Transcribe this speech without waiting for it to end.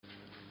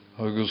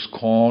agus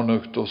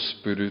cánach do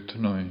spirit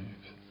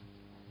naif.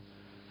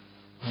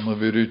 An a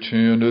veri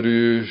tîn yr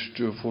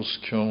eistio fos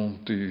cion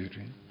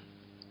diri.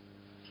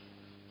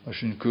 A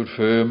sy'n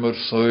cwrffemer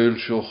sail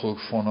siochog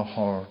fan a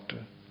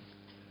harte.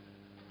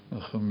 A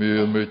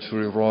chymea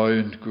metri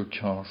rhaid gw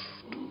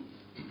cast.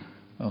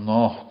 A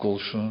nachgol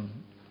sy'n.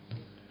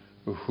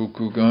 A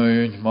hwgw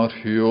gain mar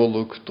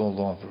hiolwg do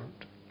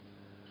lafrd.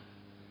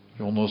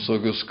 Jonas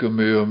agus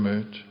gymea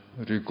met.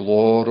 Ri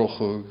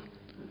glorochog.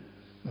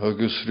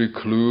 Agus ri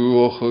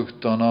clúochog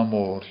dan a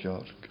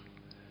morjarg.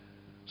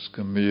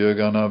 Sgymea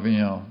gan a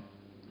fian.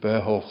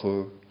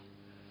 Behochog.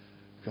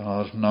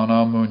 Gar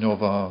nana mwyn o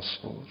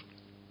fasfor.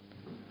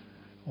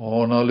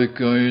 Ona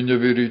lygain y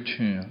fyr I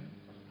tîn.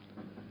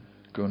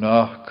 Gwn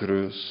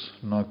acrys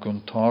na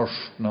gwn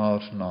tarsht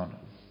na'r nana.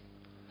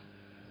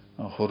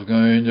 A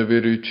chorgain y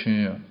fyr I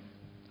tîn.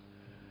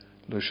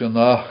 Lys yn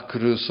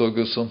acrys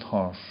agus yn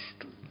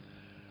tarsht.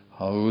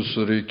 Haws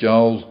yr I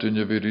giawlt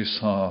yn y fyr I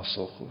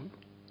sasochog.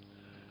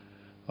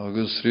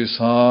 Agus ri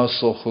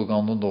sasochog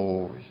an yn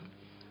oi.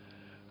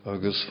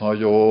 Agus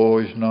fai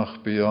oi nach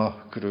bi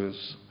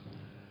acrys.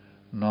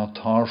 Na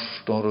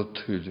tarsht ar y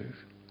tylig.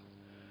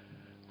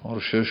 Ar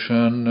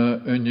sy'n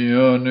yn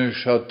i'n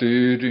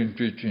siadur yn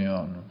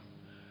brydian.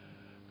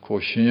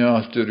 Cwysyn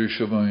alter I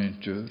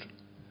syfaintyr.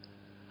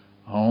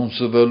 Hawn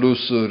sy fel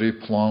wsyr I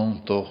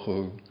plant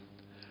ochw.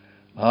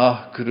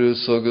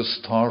 Acrys agus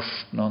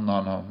tarsht na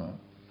nanama.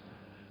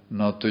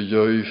 Na dy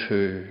iau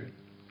ffeir.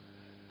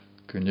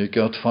 Gynnig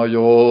at fai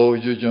oi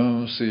y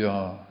jyms I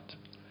ad.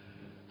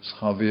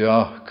 Schafi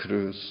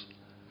acrys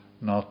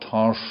na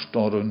tarsht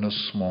ar yn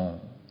ysmon.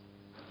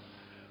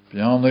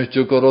 Bian eich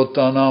y gorod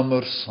dan am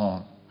yr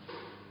son.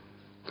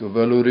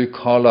 Gyfelwr I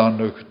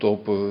calanach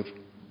dobr.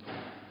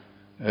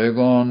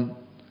 Egon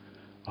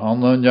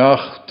an yn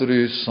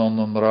iachdri son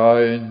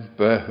ymraen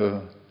behe.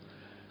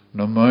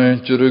 Na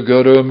maenter y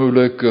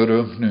gyrymwl e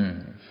gyrym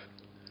nif.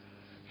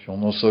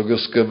 Sionos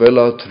agus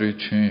gyfela tri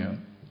tîn.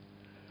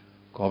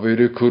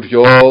 Gafir I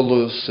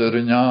cwriolus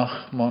yn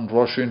iach man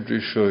rosyn ri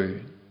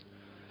sioen.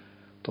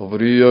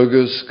 Dofri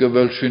agus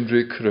gyfel sy'n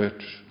ri cret.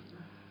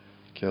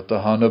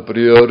 Ciata han y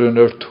briar yn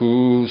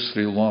tŵs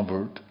ri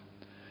labard.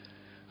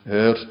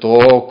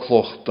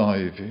 Dogloch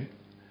daifi.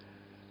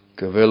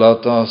 Gyfel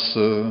adas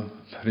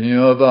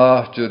priad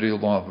ahtyr I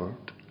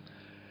labard.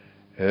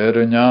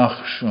 Yn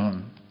iach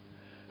sy'n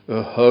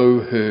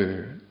haw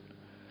hyn.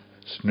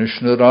 Snys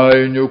na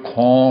rain yw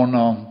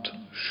conant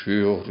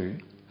siori.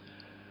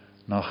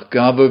 Nach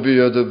gabba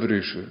biad y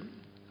brisir.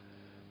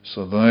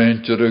 Sa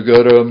faintyr y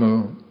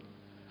gyrymw.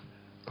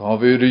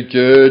 Gafir I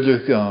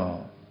gedig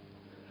gael.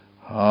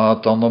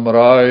 Hat an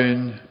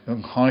ymraen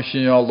yn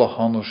chasyn all a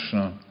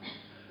hanysyn.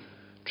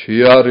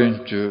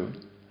 Tiarintje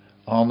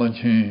an yn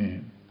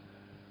hyn.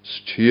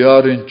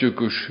 Stiarintje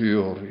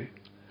gwsiori.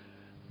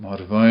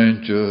 Mar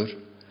faintyr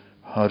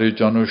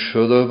harid an y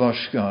sydd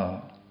asga.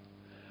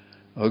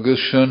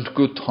 Agus synt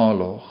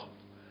gwtaloch.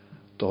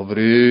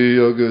 Dofri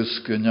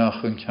agus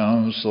gynnach yn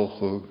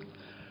ciamsochog.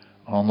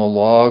 An y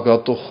lag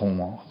at o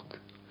chwmach.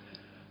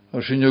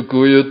 As yn y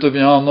gwyd y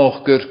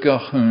fianoch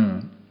gyrgach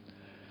hyn.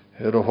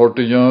 A hort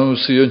y iawn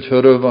sy'n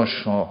tyrf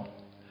asio.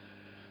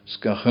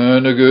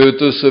 Sgachyn y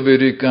gydys y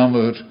fyr I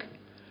gamyrg.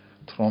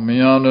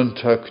 Tromian yn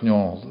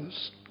technolus.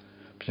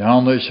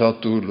 Pian eich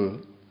adwle.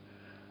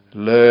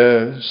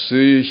 Le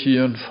sy'ch I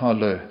yn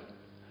ffale.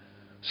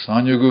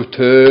 San y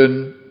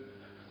gwtyn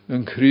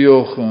yn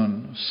criochyn.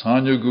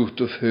 San y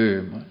gwt y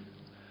ffemen.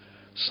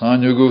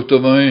 San y gwt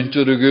y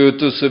faintyr y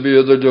gydys y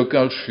fydd y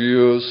liogal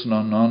sios na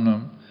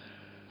nanam.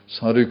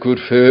 Sar I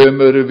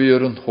cwrffemer y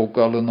fyr yn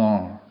hogal yn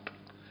art.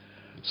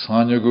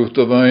 San y gwt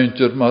y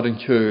faintyr mar yn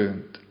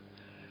cyd.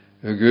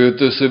 Y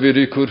gydys y fyr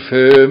I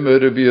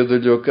cwrffemer y fydd y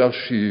liogal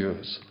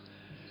sios.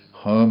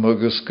 Chym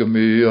agus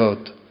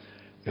gymiad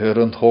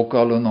yn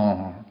hogal yn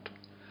art.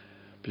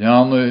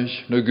 Bianich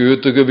na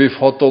gydys y fi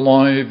ffodol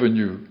laif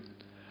yn yw.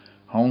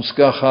 Hawn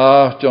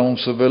sgachat iawn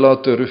sy fel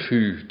at yr y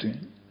ffydin.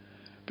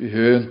 Bi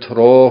hen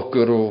troch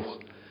gyrwch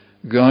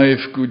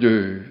gaif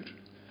gwydwyr.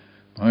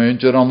 Mae'n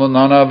dyr an yn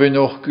anafyn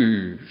o'ch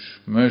gys.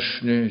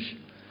 Mysnich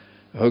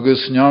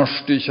agus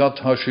niastich at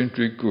hasyn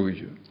dri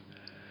gwyd.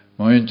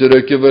 Mae'n dyr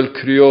ag fel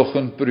crioch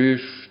yn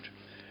brist.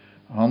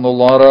 An o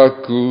lara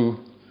gw.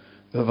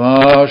 Y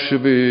fas y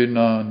fi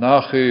na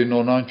nachyn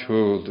o'n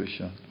antwydych.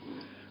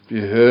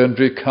 Bi hen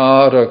dri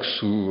carag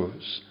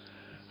sŵs.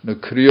 Na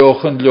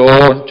crioch yn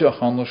liont a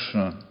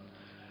chanysyn.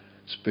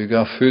 Sbig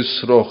a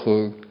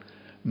ffysrochog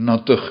na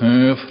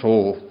dychyn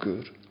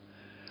ffrogyr.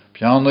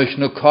 Pianach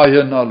na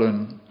caen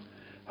alyn.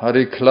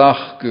 Harry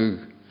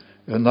clachgyg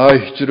yn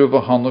eichtr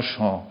y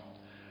hanysyn.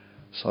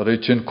 Sar I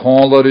ti'n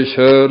colar I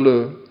chyrle.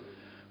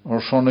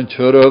 O'r son yn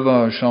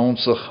tyrfa siawn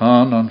sa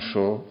chan an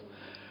sio.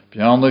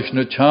 Bianach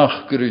na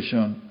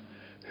tiachgrishan.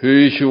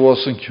 Hych I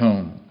was yn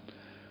ciwn.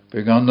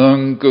 Beg an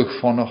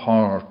yngych fan y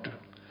hart.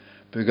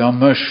 Beg an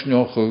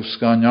mysnioch o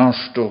sgan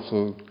iastoch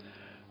o.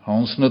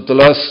 Hans na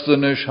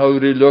dylestyn is hawr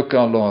I lyg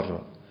a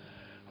lara.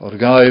 O'r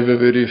gaif y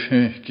fyr I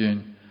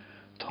ffechgyn.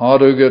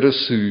 Tarag y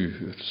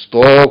syr.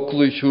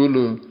 Stokli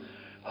hwle.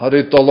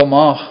 Harry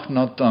Dolomach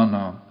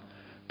Natana,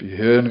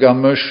 Beheen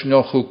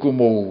Gamishnoch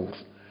Gumor,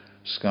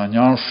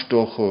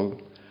 Scanyanstoch,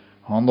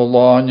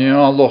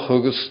 Handalania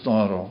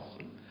Lochagustaro,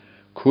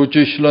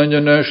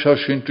 Kutishlanene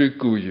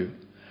Shashintrikuye,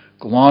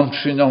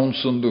 Glanshin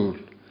Onsundul,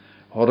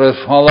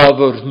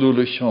 Horefalaber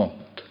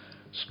Lulishont,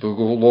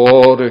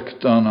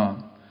 Spuguloric Dana,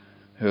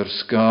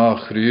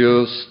 Herska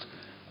Christ,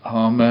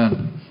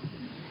 Amen.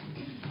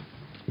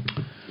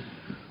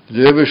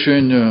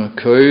 Levishin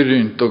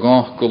Kairin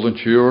Tagankul and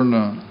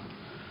Tjurna,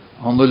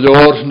 on the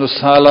Lord na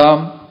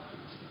Salam,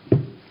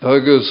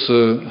 Agus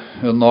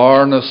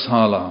Enarna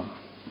Salam.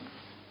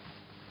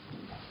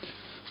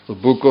 The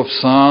book of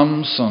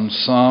Psalms on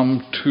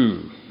Psalm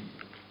 2.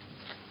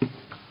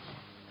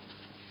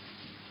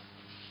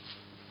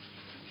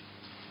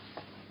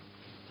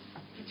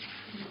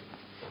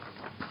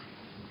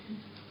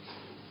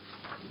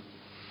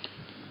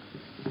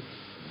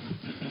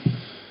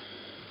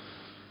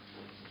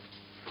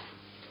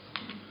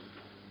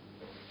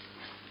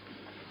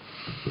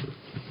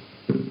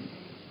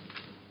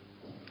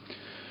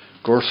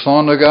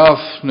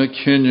 Gorsanagaf na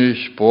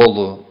kinich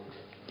bolle,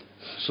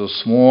 so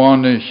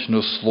smoanich na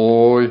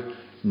sloi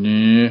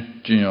ni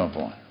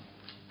diavon.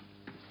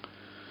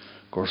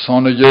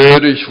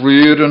 Gorsanagjerich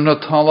rieren na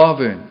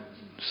talavin,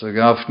 so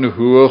gaf na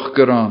huach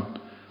geran,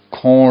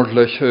 korn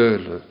lech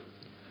heule.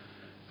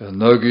 En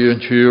nuggy en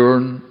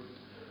tjurn,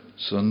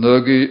 so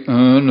nuggy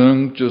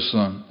unung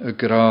jussen, a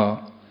gra.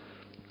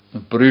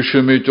 En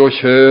brische mit och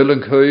helen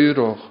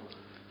keiroch,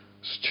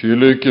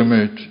 stilike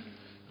mit,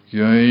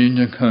 jein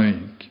en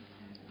keink.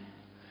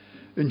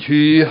 En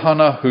hy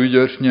hanna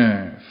huier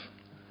nef,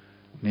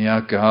 ni a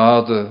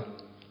gade,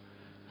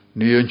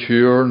 ni en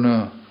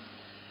tjurne,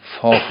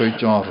 fache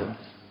jarre.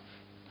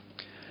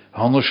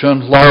 Hanna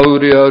sjen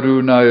lauri a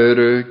runa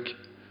erik,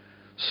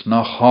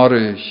 sna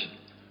harich,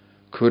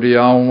 kuri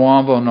a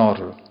wavan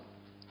arre.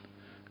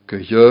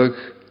 Gejug,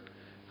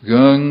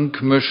 gung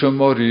mische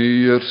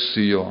Marier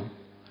Sion,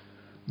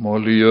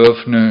 moli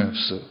öf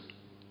nefse.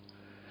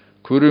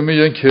 Kuri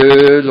mi en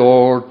keel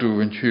ordu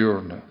en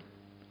tjurne.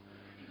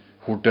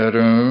 Hoe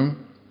daarom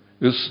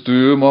is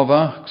stuum of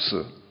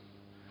akse,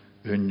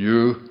 en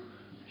ju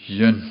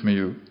jent me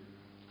ju.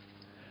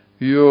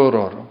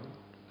 Jorarum,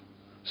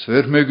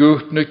 sver me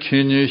gut ne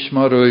kinich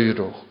mar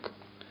oiroch,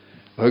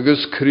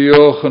 agus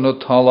krioch en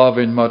het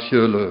halavin mar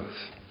hjulöf.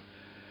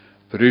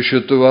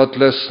 Brishet du at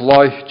les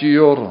leicht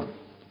jorum,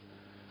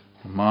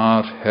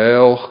 maar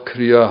heoch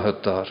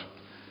kriahet dar,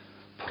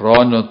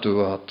 pranet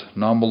du at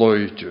nam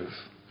loidjuf.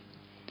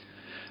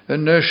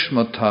 En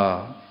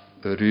nishmata,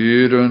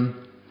 rieren,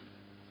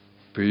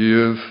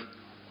 Biev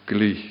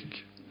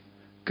glich,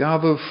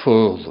 gave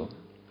fullen,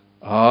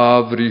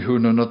 avri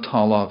hunnen het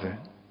halavin.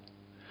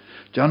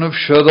 Januf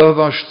shada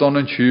was dan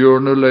een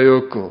tjurne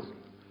leokul,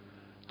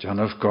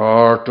 januf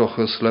gartoch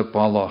is le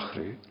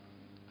balachri.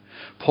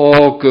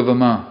 Poke we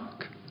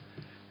maak,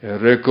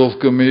 rekkel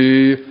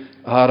gemi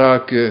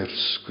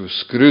arakers,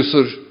 kus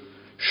grusser,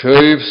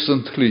 scheefs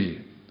en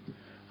tli,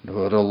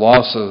 door de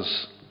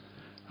lasses,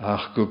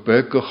 ach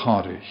gubeke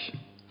harich,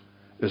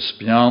 is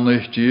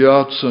pianig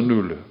diat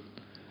senule.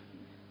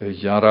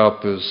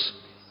 Jarapus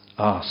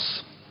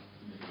as.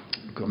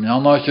 Kom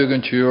janach je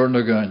gaan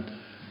tjurne gaan,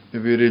 je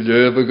weer die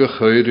leuwe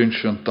geurin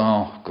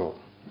chantanko.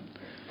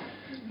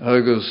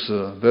 Agus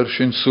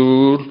vershin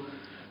soel,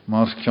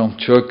 maar kan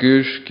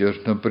tjukish,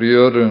 keert na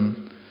brieren,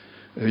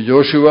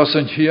 Joshua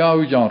zijn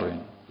hiauw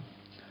jarin.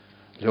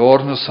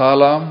 Lorne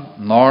salam,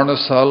 narne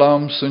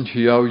salam zijn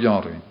hiauw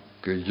jarin.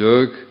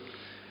 Gejug,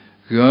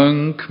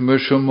 gunk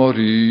mische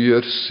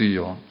Marier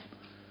Sion,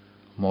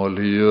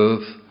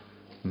 Moliev,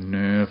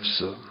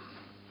 Nefse.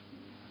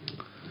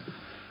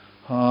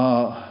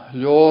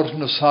 Lord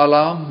na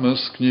salam,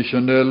 musk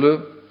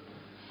nishanelle,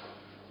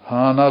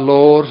 hana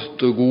lord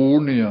de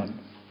goornian,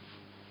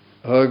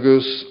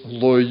 agus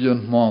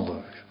loyen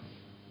malig.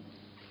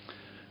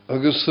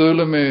 Agus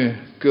sulle me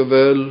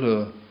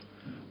gewel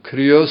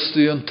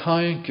Christi en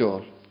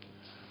tankjol,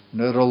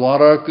 ner a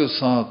larakus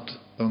had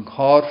een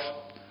har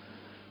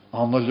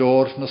aan de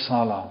Lord na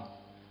salam.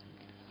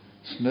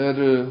 Sner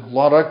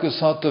larakus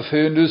had de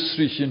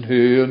fenusrichen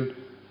heen,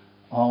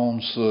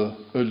 ons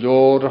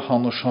Lord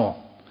han shan.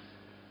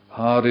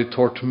 Harry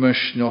tort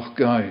mish nog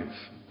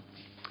gaif.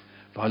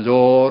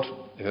 Valor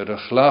a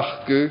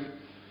chlachge,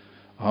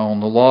 aan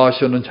de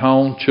lachen en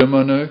town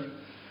chimene,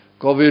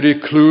 go weer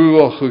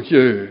kluwach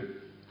je.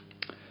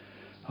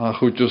 Ha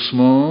goed je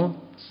smo,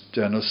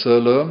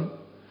 Jerusalem,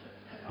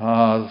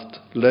 had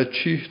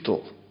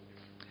lechichtel.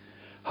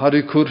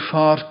 Harry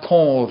kurfar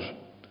kor,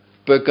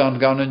 began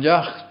gan een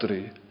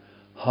jachtri,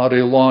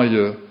 Harry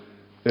laie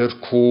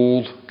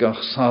kool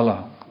gach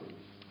salam.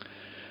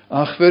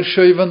 Ach ver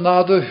scheven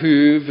na de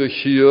huwe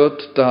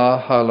hiert da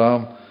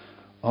halam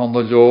aan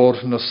de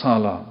Lord na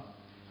salam.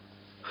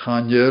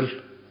 Chanjel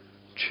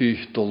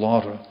chich de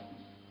lorre.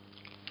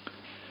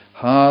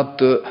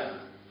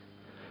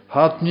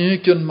 Had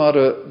nieken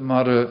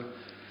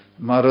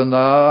maar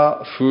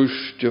na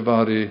fush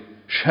javari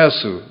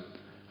shesu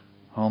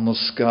aan de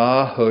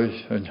ska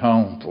huis en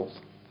hampel.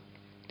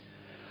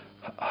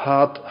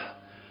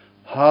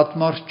 had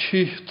mar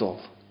tíchtol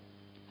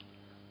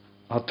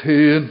a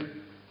tyn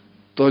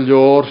do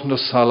leor na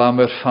salam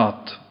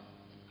fat.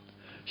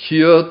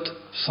 Hiad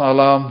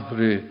salam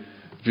ri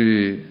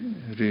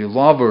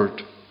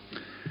lavert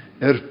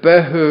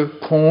behe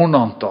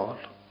konantal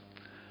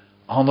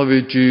anna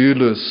vi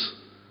Jules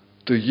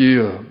de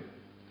year.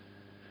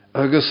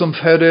 Agus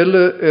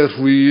ferelle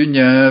ri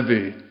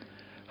nevi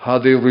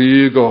had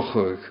ri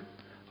gochug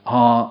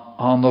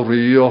an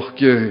rioch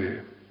ge.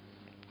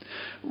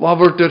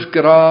 Lavert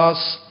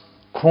gras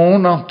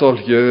konantal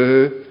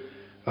je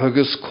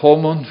agus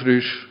common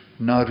frisch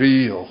na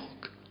rioch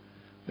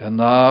en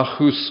na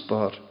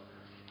husbar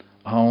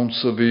aan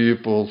sa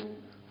bibel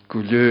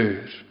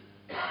guleur.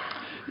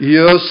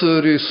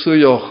 Ieser is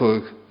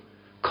sujochug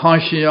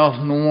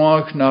kanchiach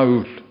noach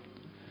naul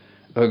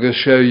agus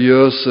sé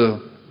ieser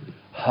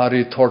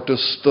Harry torte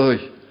stoi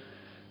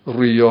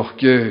rioch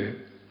ge.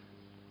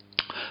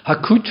 Ha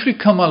kutri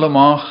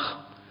kamalamach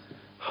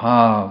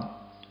ha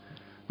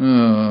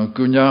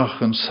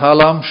gunjach een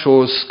salam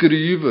scho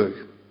skrivig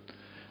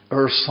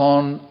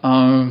son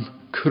aan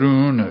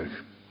kroenig.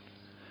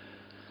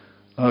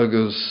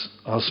 Agus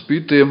as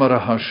byd mar a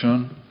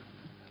hasan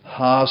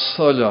ha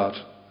salar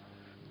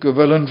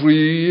gyfel yn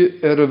rhi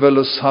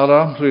fel y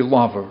salam rhi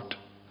laford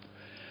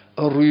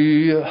a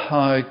rhi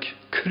haig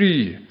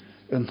cri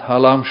yn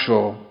halam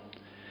sio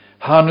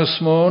hanes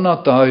mwn a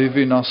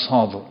daifi na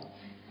sadl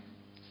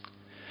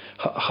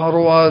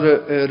harwar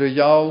y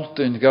iawl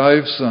yn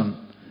gaifsan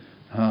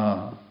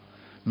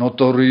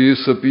not o rhi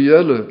sy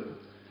biele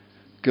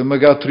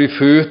gymig a tri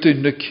ffyrt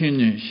yn y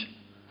cynig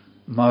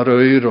mar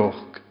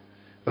eiroch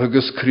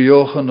agus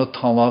crioch yn y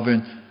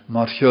talafin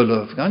mar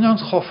hylyf. Gan i'n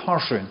choff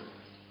harsyn.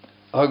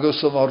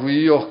 Agus y mar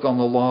rioch gan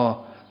y la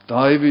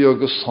daifi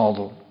agus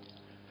salw.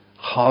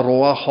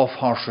 Charoa choff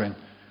harsyn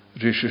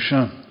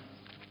rysysyn.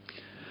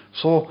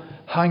 So,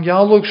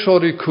 hangialwg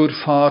siori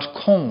cwrffar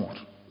cwr.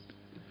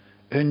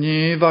 Y ni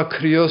fa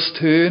crios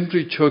tyn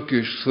rhi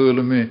tygys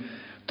sylmi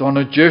don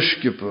y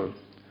jesgybl.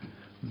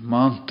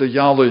 Mant y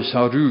ialus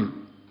a rw.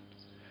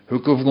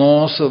 Hwg o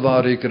flos y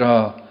far I gra.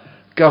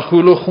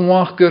 Gachwlwch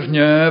mwach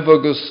gyrnef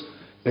agus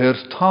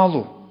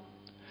talw.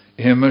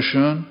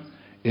 Emysyn,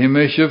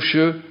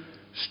 emysifsy,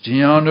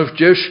 stianaf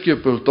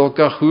jesgybl do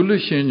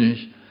gachwlwch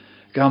unig,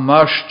 ga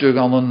mastig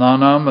an y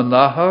nanam yn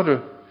ahar,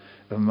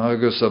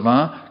 agus y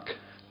mac,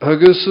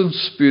 agus yn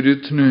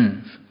spirit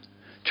nef.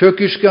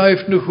 Tygys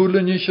gaif na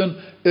hwlynich yn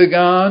y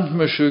gant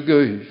mysy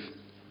gaif.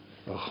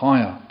 Y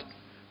chaiad,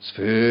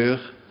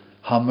 sfeich,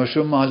 hamas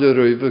y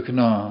maler oif y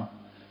gna,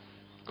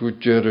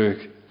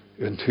 gwydgerig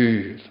yn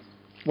tyl.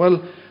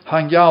 Wel,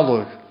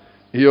 hangialwg,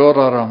 I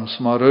orarams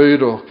mar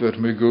eiroch ver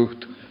me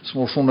gut,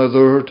 smorson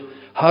edhurt,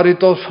 harri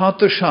dal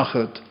fatte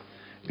shachet,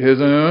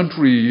 edhent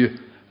ri,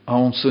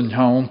 ans yn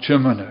hawn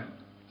tymene.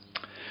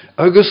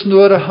 Agus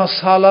nuer a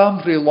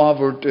hasalam ri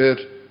lavert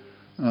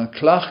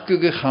clachge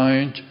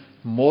gechaint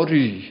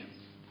mori.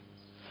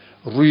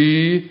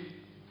 Ri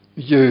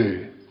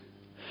je.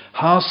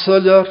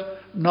 Hasalar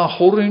na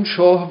horin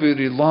shoh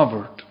vir I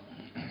lavert,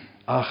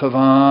 a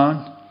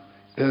gewan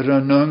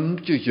een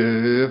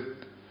je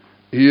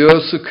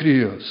Ios y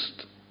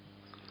Christ.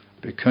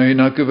 Be cain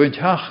a gyfaint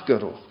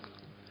hachgarwch.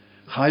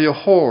 Cha I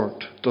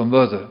hort don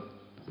fydde.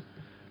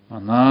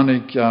 Man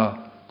anig a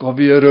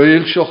gofi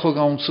eil sioch o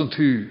gawn sy'n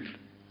tŵl.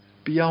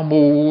 Bi a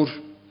môr.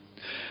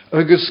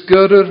 Agus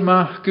gyrr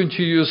mach gyn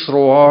tius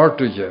roar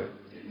dy je.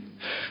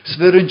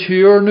 Sfer yn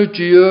tiwr na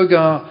diog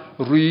a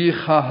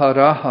rich a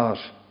harahar.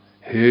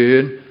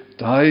 Hen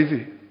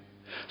daifi.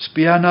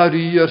 Sbian a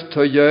rir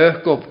ta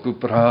Jacob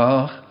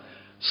gwbrach.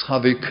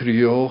 Schafi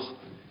crioch.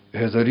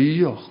 Eder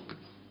ioch.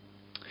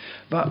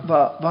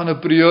 Van y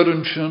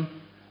briorensyn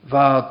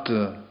vad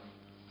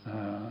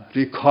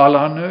ri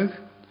kalanug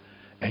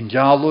en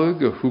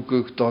jalug y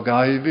hwgwg dog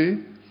aifi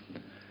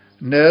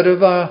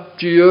nerva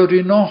dior I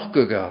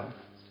nochgaga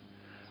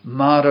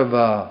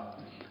marva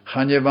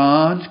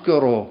chanefant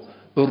gyro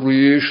y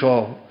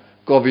rysio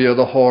gofiedd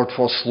y hort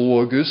for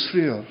slwg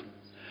Israel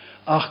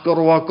ach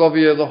gyro a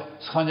gofiedd y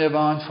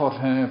chanefant for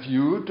hef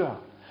Juda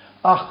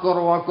ach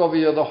gyro a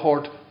gofiedd y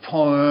hort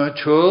for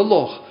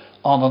tjölwch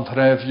an een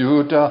tref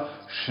Juda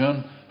sy'n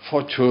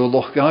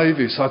ffotjölwch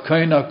gaifi. Sa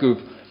cain agwb,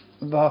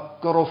 va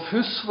garo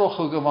fysroch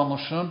o gyfan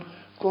sy'n,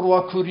 garo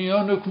a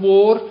cwrianwg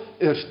môr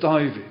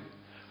daifi.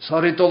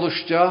 Sari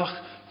dolysdiach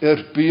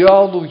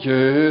bialw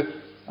je,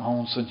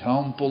 awn sy'n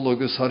hiambol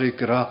agos sari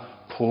gra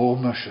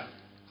pomysyn.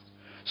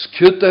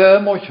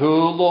 Sgydem o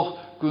hylwch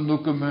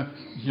gwnnwg yma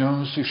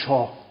ywns I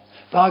sio.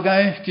 Va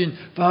gaifgyn,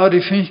 va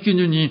riffinkyn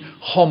yw ni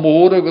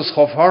chomor agos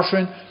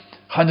chofarsyn,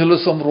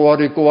 hanylus am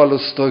roar I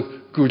gwalystag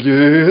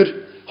gwlyr,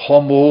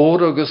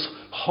 chomor agus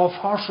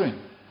chofarsyn,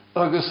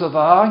 agus y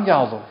dda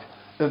ngalwg,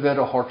 y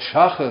fer y hort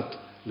siachet,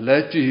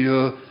 ledi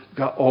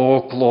ga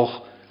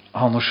ogloch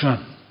anasyn.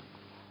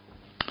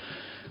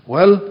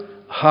 Wel,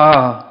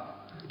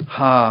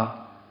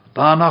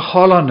 ban a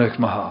cholanach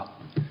ma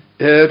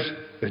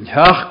yn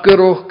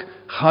hiachgarwch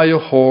cha I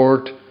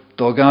hort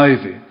do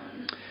gaifi.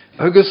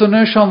 Agus yn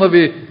eisiau na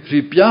fi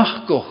rhi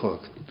biach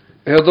gochog,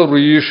 Eda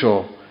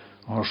Risho,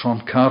 or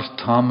son Kart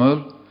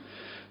Tamil,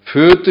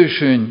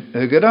 Fötishin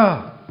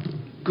Egera,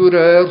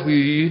 Gura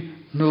Ri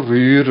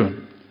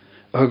Nuriren,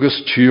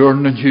 Agus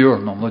Tjörn and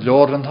Hjörn, on the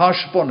Lord and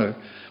Hashbonne,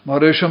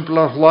 Marisham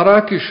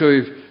Laraki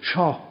Shiv,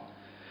 Shaw.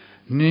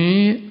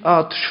 Ni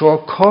at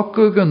Shaw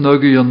Cocker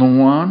Ganugi and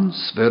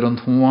Wans, Verant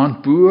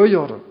Wan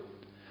Buayor,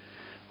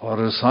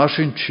 or as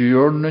Hashin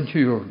Tjörn and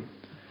Hjörn,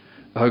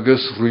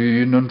 Agus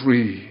Rin and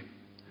Ri.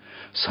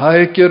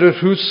 Saiker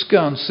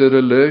Huskan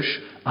Serelish,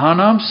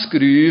 Anam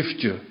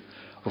Skriftje,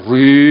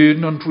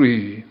 Rin and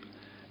Ri,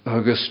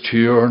 Agus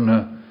Tjörn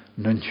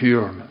and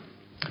Hjörn.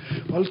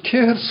 Wel,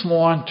 ceir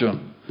smoantyn,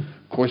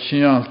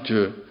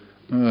 cochiantje,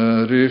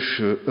 rish,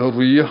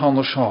 ri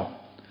hanna seo.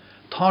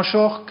 Tá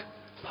seoch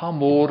ha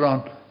mór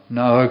an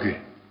nági.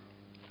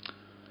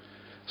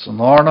 San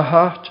arna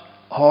hat,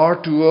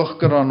 dúach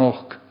gur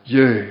anoch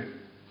je.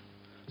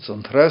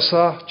 San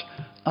tresat,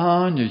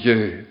 anje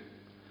je.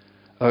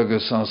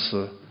 Agus as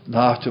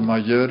náte ma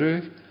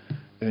jerig,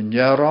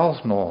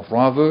 njaral no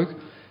ravig,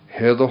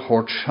 hedda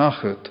hort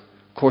shachet,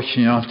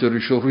 cochiantje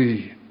rish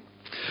ri.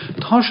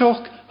 Tá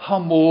seoch ha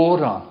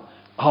mór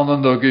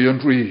an nugi an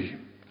ri.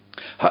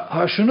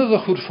 Ha sinna a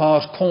chud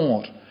fás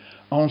cór,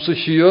 an sa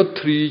siad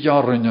 3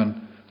 jarrinnen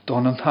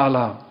don an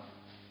talam.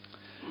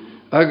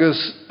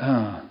 Agus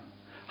ha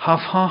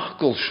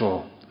fachgol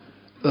seo,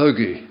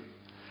 ugi,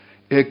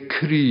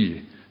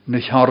 crí na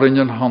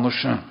jarrinnen hanna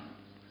sin.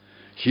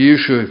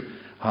 Hiesje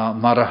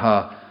mar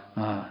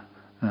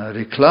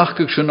ri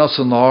clachgig sin as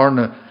an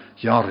arne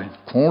jarrin,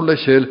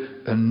 cónlechel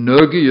an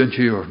nugi an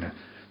tjörne,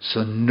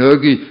 sa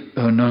nugi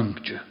an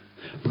ungtje.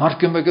 Maar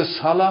gymig y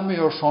salami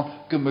o'r son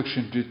gymig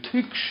sy'n dy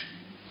tigs.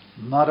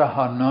 Mar a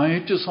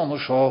hanaidys on y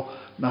sio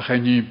na cha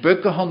ni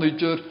beg a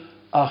hanidr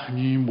ach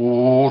ni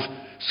môr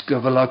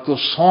sgyfylag o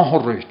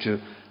sonhorreitje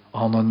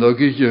an y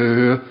nygu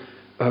je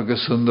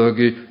agos y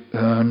nygu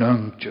yn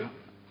yngtje.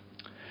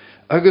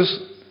 Agos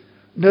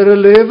nyr y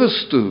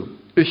lefystw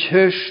y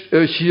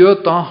chio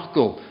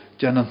dachgol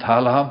dyn yn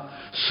talham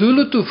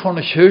sŵlydw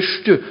fan y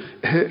chystw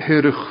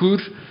her y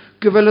chwr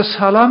gyfel y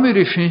salami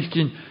ri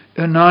ffynkin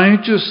y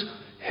naidys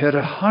her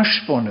a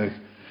hasbonnig,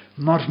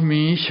 mar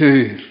mi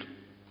heil.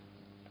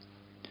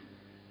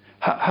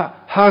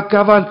 Ha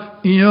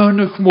gafal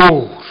ionig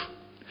mór,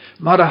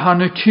 mar a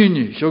hanna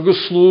cynig,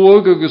 agus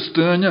slóg agus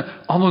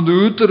dynia, an an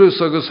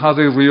úterus agus had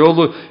ei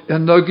riolu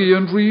yn nygu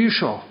yn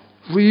rhisio.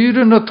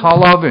 Rir yn y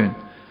talafin,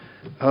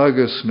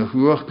 agus na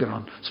huach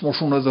gran,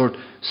 smoswn a ddord,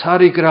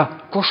 sari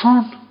gra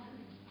gosan.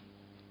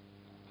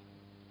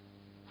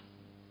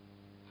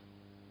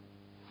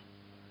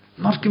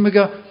 Mar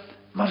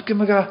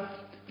gymaga,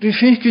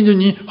 Riffikin je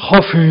niet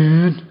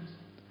gafun.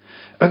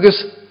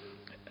 Agus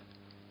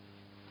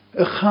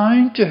a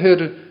chainte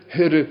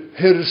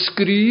her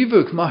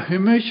skrivig ma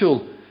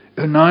himmichel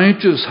een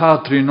eindjes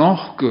hat ri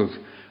nochgug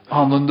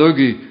an den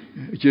dugi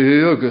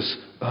je agus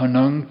an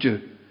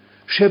angtje.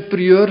 Se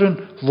prieuren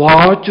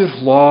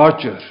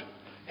lager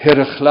her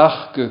a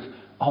chlachgug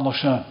an a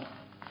shan.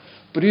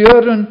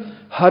 Prieuren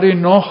har i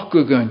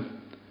nochgugen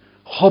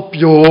hop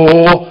jo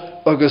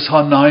agus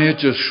ha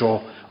naidjes sjo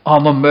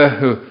an a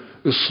mehu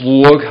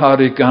slóg har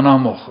gan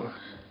amocha.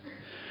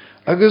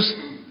 Agus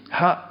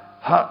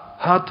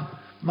had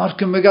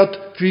marke me gat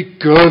ri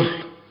gull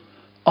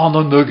an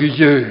an nugi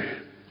je.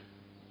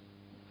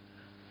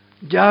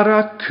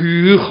 Jara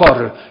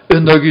kuchar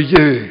yn nugi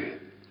je.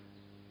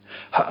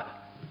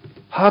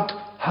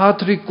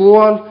 Had ri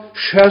goal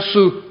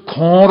shesu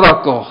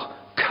konrakoch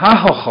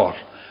kahachar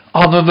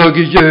an an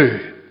nugi je.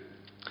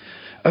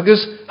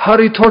 Agus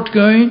hari tort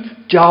gain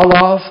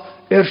jalaf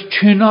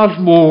chinal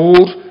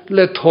mór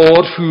le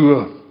tor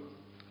fuer.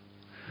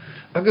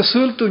 Agus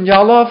sult un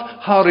jalaf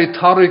hari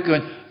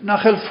tarigen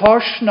nach el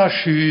fas na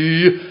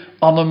shu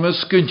an a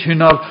muskin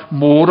hinal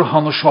mór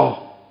han sha.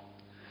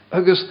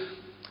 Agus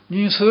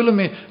ni sulle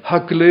mi ha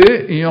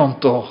gle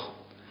iontoch.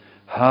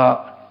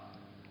 Ha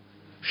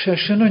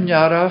sheshin un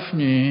jaraf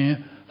ni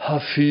ha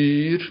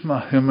fir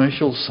ma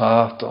himmichel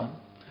satan.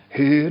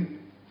 Heen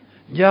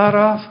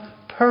jaraf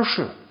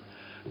persche.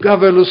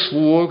 Gavel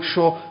slog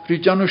sho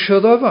rijanu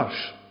shadavas.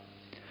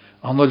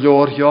 An y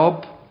lor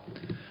job,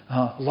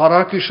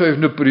 larak is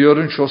even de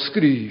prieuren scho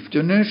skrif.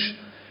 Denish,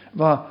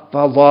 va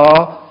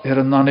la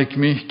een nanik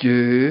mich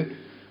ge.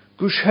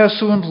 Gus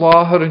hesu en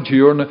laher en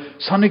tjörne,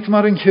 sanik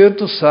maar een keer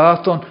de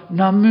Satan,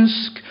 na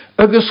musk,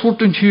 agus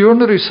hort een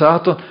tjörne i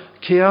Satan,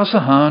 keas a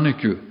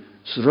hanikju.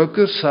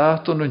 Srukker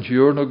Satan en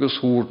tjörne agus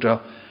horta,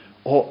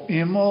 o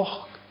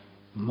imach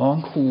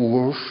man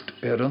hoorst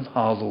een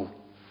hallo.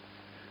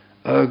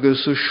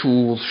 Agus a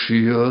schul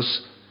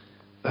shias,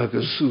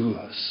 agus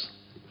uas.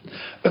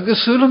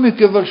 Agus sulle mi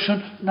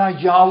gyfersyn na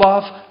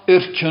jalaf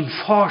cyn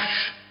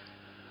ffos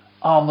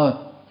an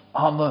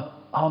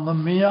y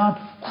mian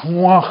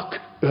cwach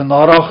yn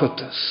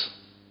arachydys.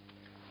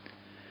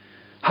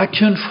 Ha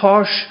cyn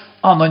ffos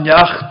an y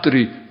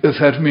niachtri y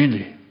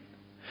fermini.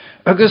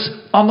 Agus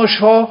an y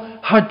sio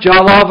ha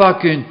jalaf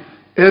agyn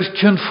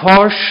cyn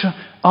ffos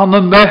an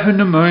y mehyn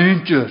y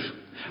myndir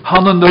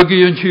han y nygu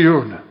yn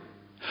tiwrna.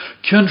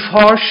 Cyn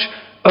ffos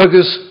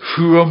agus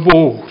fu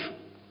mór.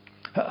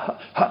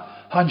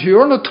 Han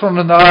hiorna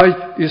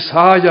tronanai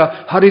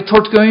Isaiah hari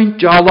tort gain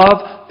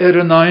jalab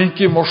an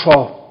ainki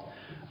morsha.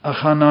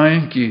 Ach an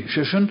ainki,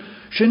 sin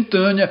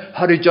dunne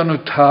hari janu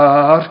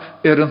tar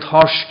an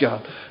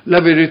harskal.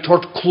 Leveri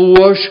tort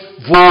kloos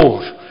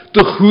vor,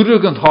 de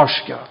churig an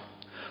harskal.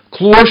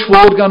 Kloos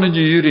vor gan an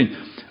jirin.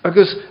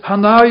 Agus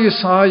hanai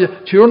Isaiah,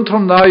 tiorn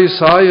tronanai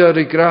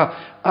Isaiah gra,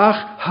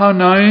 ach han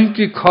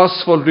ainki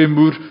kasval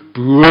rimur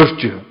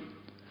buurtje.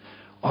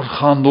 Ar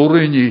gaan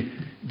dorini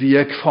die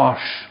ek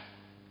fars.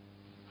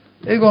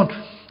 Egon,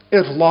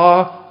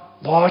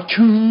 la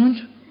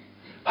tún,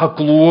 ha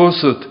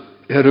glósad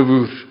a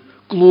bhúr,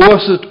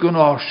 glósad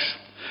gunás.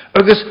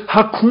 Agus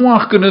ha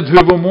cuach gan a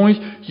dhubba mói,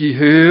 i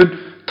hyn,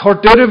 tar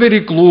dere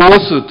veri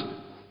glósad.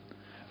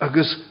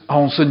 Agus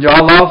an san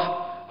jalaf,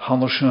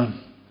 hanna sin,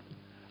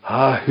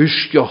 ha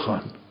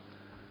huskjochan,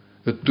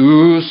 a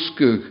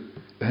dúskug,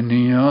 a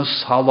nia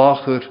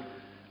salacher,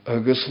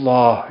 agus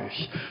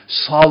láhich.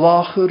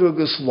 Salacher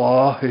agus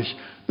láhich,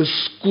 a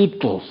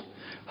skútol,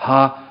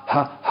 ha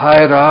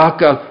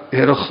rakal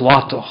a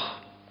chlatoch.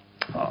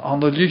 An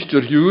de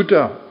lichter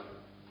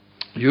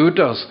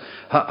Judas,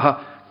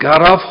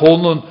 garaf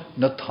honnen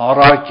na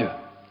tarakje,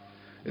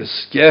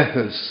 is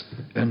skehes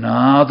en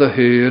nade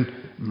heen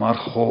maar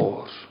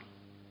chor.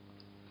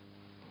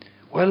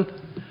 Wel,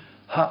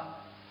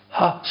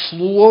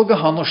 sloge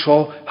hanna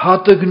scho,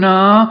 de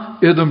gna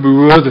in de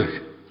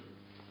moedig.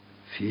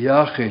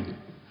 Fiachin,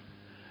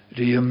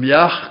 die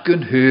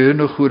mjachken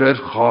heene goer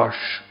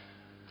gars.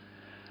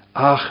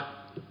 Ach,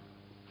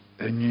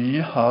 en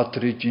nie hat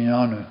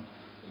Rigiane,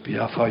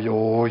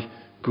 biafajoi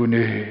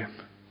guneem.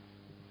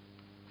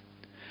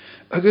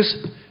 Agus,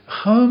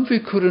 gaan we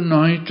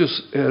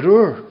kurenaitis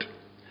erurt,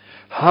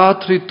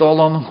 hat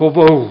ritalan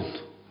gewoon.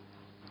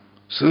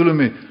 Zullen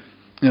we,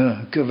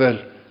 gewel,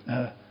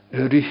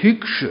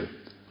 rihikse,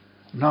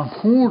 nan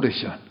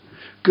hoordigen,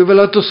 gewel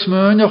het de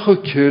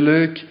smeunige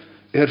killik,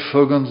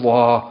 fugen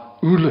la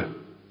ule.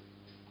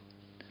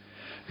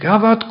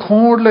 Gavat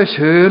koorlech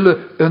hele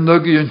en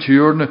nuggie en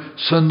tjurne,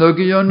 sen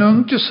nuggie en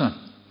ungtesen.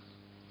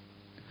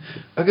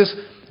 Agus,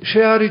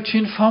 shari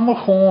chin fama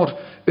choor,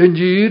 en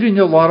jier in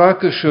je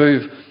larake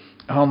schuif,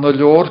 aan de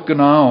lord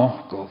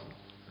genaakkel.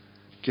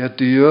 Get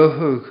die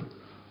jeugd,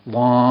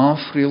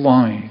 laafri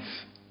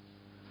life.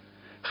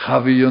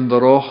 Gavi in de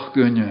roch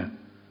gunje,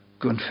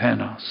 gun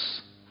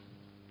fennas.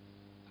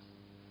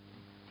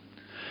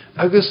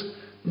 Agus,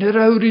 ne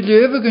rauri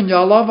leven gun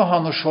jalava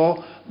hanna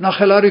scho, nach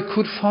helari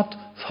kurfat,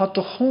 fat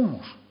de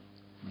choor.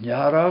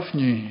 Jaraf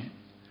nie.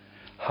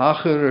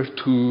 Hacher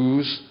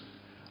toes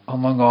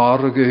aan de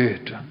gare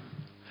geten.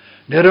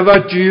 Nere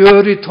wat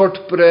jury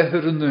tort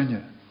breher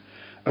nunje.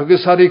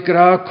 Agus hari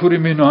gra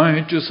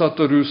kuriminaintjes at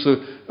de ruse,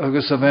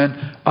 agus aven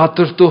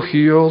atter to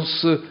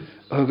hiolse,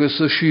 agus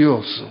a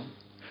shiolse.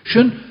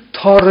 Shin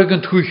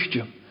targent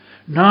huchtje.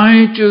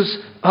 Naintjes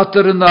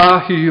atter na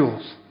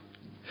hiol.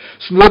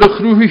 Snor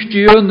groeig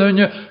die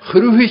nunje,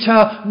 groeig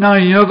ha na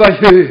jaga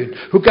heen.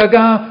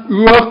 Hukaga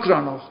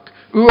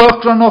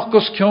uakranoch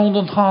gos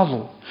kjonden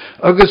halo.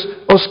 Agus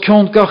os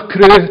kjond gach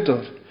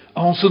kreter.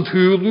 Ansend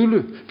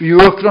hulule. Vi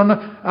uakrane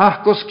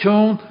ach gos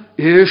kjond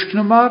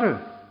eerskne mare.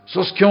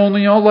 Sos kjond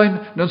in allein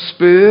den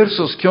speer,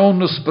 sos kjond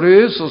ne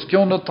spree, sos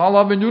kjond ne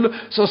tala benule,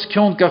 sos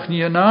kjond gach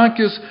nie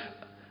nakes.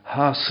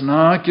 Ha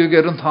snake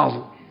gerend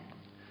halo.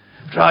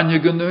 Ranje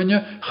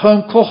genunje,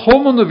 gaan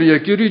kochomene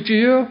weker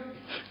i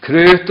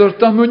Kreter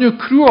dan mun je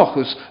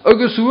kroches,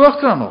 agus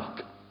uakranoch.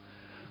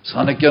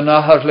 San ik je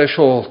nachar le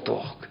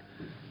scholtoch.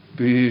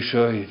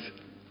 Bishoid,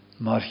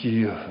 maar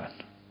hieven.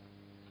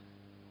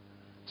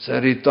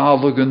 Serit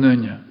alle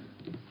genunje.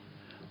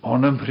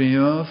 An een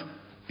brief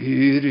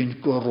hier in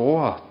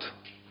Goroat.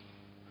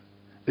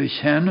 Ik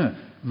henne,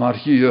 maar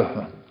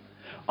hieven.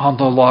 An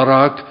de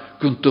larak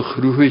kunt de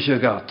groeige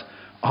gat.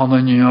 An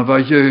een java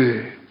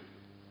je.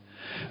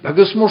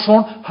 Agus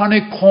morson han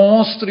ik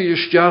konstri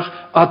isteach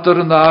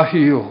atter na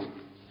hiel.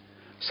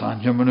 San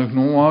je me nog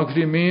no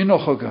agri me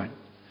nog again.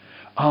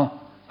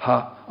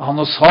 An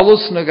os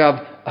halles na gab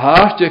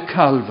aartje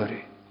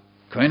Calvary.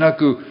 Kaina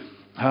ku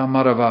ha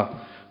marava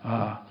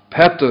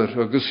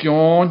Peter agus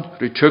Jon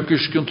ri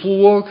tjökisken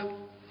tlog.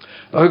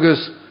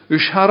 Agus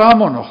us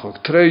harama nog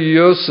og tre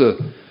jöse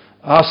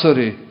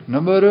asari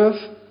nummeröf.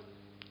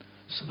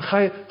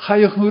 Ga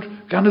je nur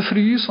gan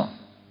friesen.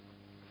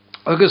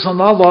 Agus an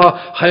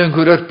alla chayan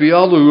gwrdd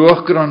bial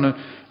uachgran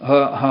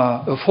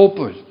a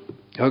phobl.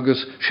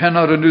 Agus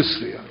shenar an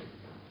Israel.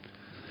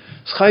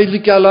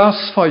 Schailig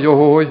galas fa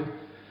johoi.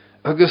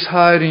 Agus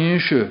hair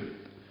inshe.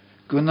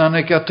 Gwynan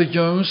ag at y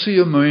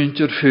jonsi y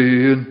mwyntir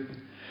ffyn.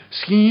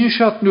 Sgyn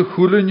siat na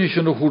chwlynich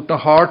yn y chwrt na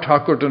hart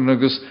hagord yn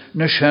agus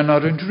na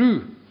shenar an drw.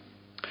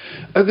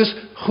 Agus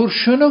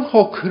chwrsyn yn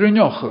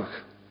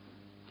chochryniochach.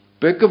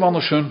 Begge van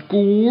y syn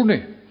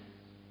gwrni.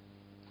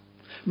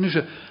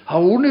 Nusje,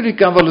 haoner ik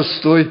kan wel eens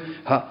stoi,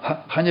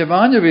 han je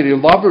wanneer weer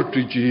in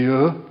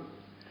laboratorie,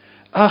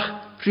 ach,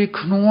 pri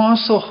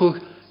knoasoch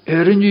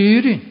in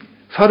hierin,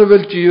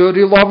 farwel die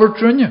in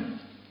laboratorie.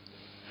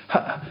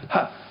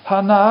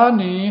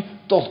 Hanani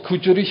dol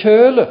cúidir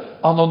chéile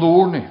an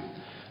úrni.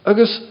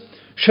 Agus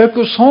sé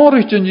go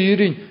sáirte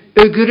nírin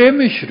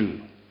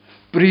gréimiisrú.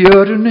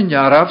 Briaran na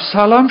nearab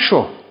salam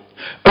seo.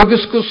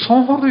 Agus go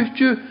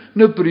sáirte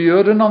na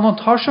briaran an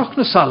táiseach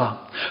na salam.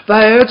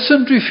 Ba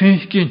san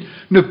rifingin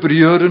na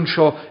briaran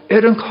seo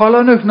an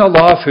cholanach na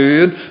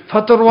láféin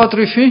fatarwad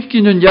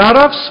rifingin na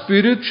nearab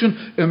spirit sin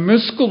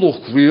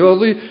misgolwch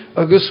rioli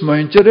agus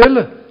maintir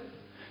eile.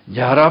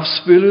 Nearab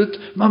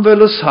spirit man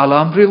wel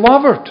salam ri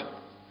lavert.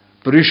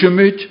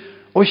 Brisimid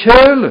o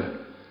chéile.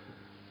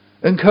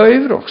 Yn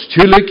caifrochs,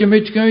 tilig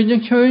ymwyd gain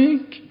yn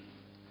caig.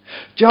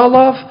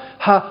 Jalaf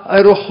ha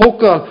o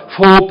hogal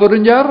ffobar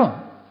yn iaran.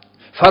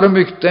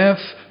 Faramig def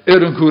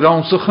yn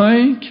cwrawn sy'n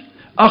caig.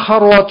 A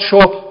charwad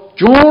sio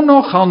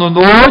Jonach an yn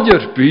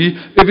oeder bi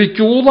fi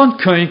gwlan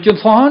caig yn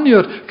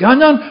llanier.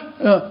 Ganyan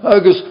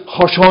agos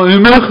chosio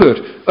ymechir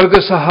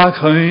agos a ha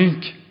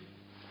caig.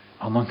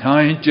 Am yn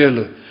caig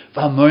jele,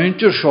 fa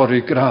mwyntir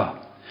siori gra.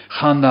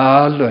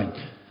 Chanalain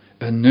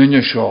yn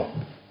nynnu sio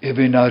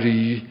fi'n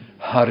ari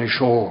hari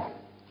sio.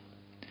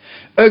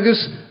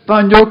 Agus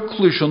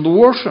banjoclus an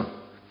dúorsan.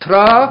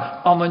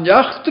 Tra an an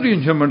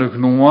jachtrin hymmer ag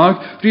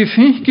noag, ri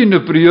finkin na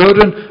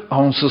briaran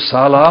an sa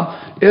salam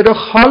a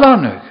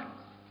chalanag.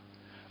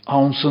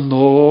 An sa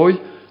nói,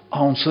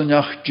 an sa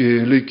njach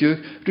djelige,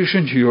 ri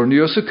sin hiorni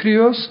as a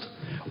kriost.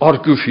 Ar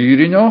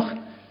gufirinach,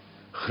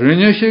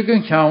 chrinneich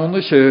an chaun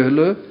na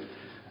sele,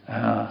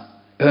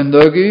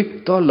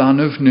 endagi da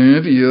lanuf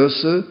nev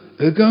iase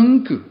a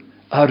gangu.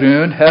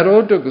 Arön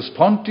Herod agus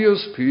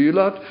Pontius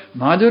Pilat,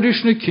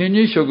 Madarish na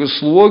Kinich agus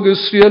Slog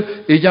Israel,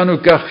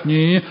 Ejanu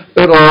Gachni,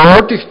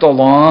 Artig da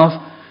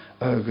Lav,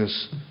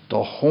 agus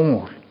da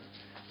Hor,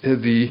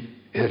 vi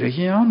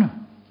Erigiana.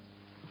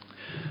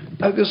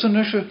 Agus an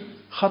ishe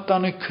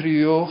chatane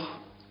krioch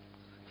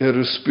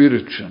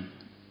spiritchen,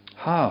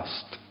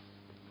 hast.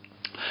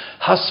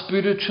 Ha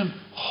spiritchen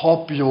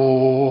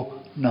hobjo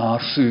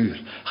naar sur,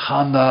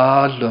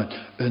 chanalen,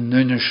 en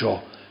nunnesho,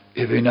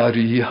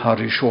 evenari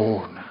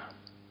harishorn.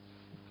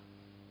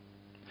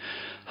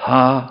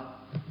 Ha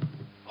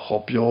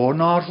hobjo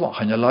naar la.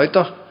 Gaan je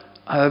leiddag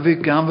we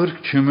gamber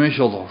tjumesh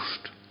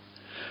alost.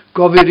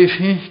 Gabir is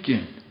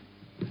hinkin.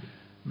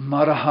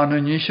 Maar han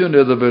een nisje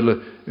neder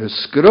willen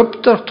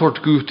scriptar tot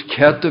goed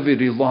kette weer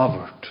die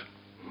lavert.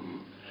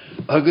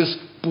 Agus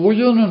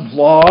boeien een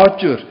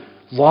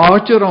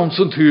later aan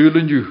zijn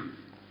huilen ju.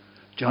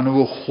 Janu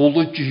we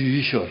holle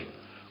jisher.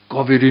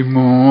 Gabir die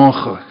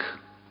mogelijk.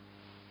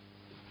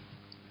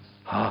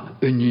 Ha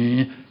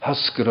een ha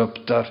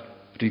scriptar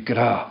die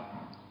gra.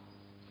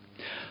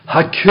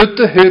 Ha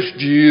kutte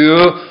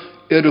herstje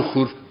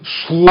chur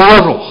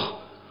sworoch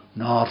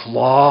naar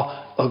la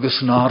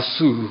agus naar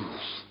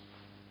soels.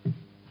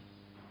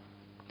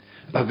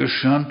 Agus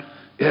sin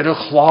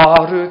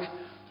chlárig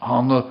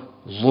an de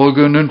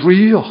lugan en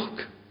rioch.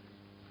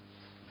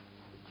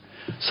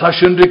 Sa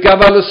sin de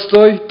gafel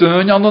stoi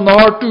dyn an de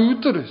naart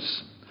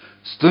úteris.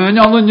 Styn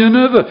an de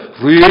nynnyve,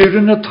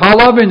 rieren de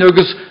talabin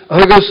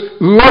agus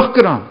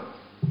uachgran.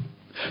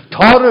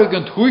 Tarag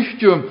en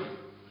thuchtjum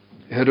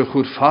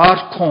chur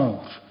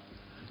faarkor,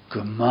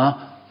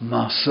 gema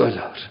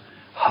masalar,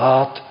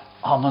 hat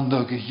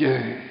anandagi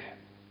je.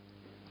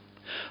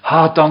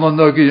 Hat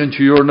anandagi en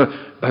tjurne,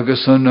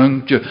 agus an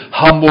ungtje,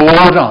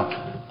 hamoran,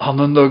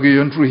 anandagi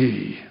en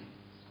ri.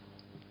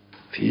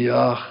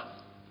 Fiach,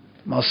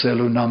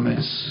 maselu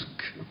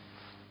namisk.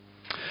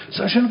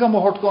 Sa sin gam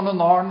hort gan an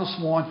arnes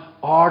moin,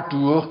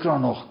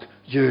 duachgranoch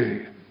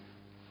je.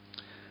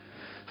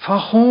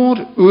 Fachor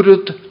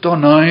uret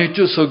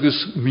donaitjes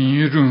agus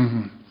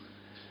mirun.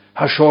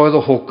 Ha sjoe de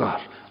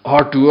hokkar,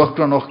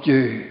 duachgranoch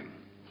je.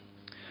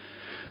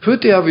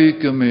 Fut ja vi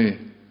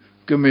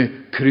gemi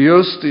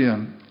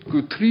kriostien,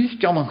 gu trich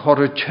gan an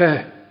chore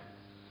tje.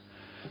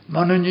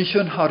 Man yn nich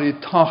an harri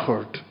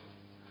tachart,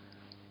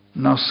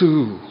 na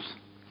soel.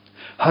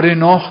 Harri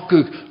noch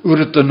gu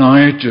uret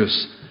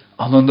donaitjes,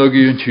 an an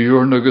dagi yn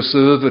tjurn agus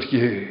över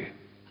je.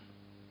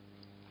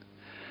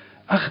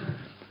 Ach,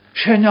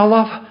 Shen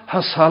alaf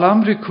ha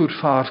salamri kur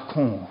far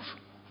kor.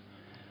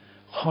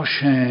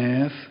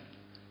 Choshev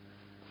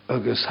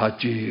agus ha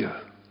jir.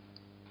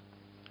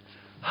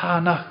 Ha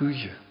na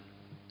huye.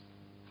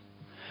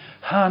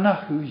 Ha na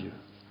huye.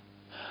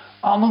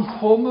 An an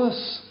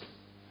kommes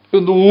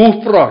yn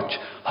ooprat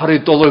har I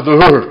dolle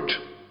vört.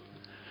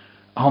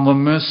 An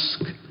an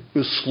musk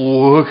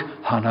slog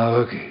han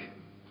augi.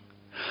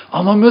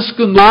 An an musk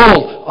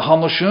nol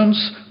han syns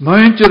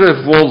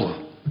meintir volle.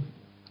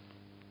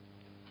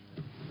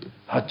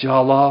 Ha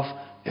jalaf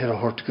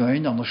hort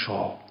gain an de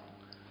shaw.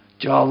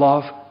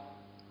 Jalaf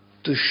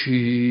de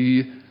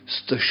shi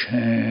st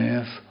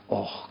chef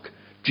och.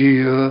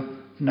 Dieu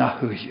na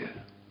huye.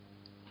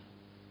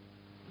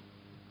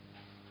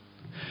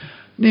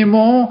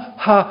 Nimon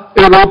ha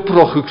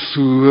eroprochuk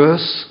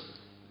sues.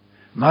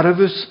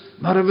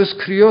 Maravis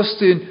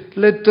kriostin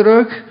let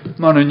druk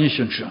man een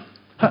nishenschen.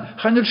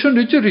 Gaan je schon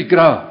niet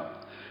gra.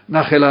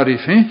 Na helari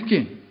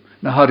finkin.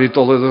 Na hari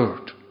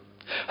toledort.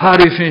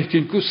 Hari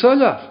finkin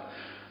kusalar.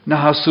 Na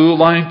hasu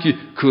lainki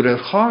kurer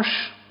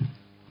chash.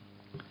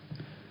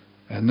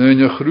 En nu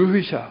je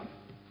groeia.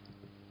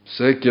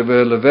 Zeg je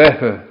wel weg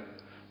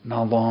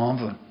naar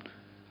laven.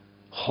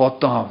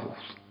 God avond.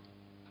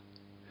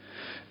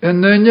 En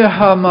nu je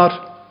hammer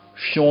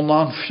fion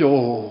aan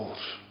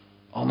fjord.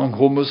 Aan een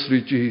gommes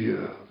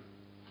rigier.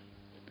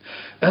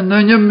 En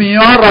nu je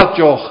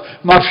miaratjoch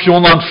maar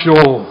fion aan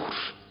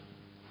fjord.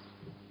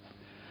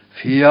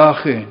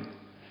 Fiachin.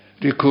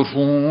 Die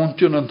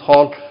kurvontje en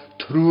tal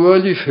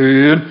truelig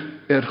heen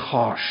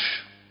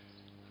chas.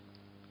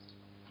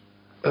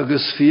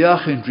 Agus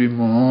fiachin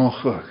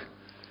rimachach.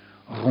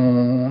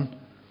 Rôn,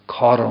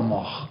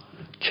 karamach,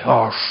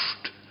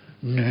 kjarst,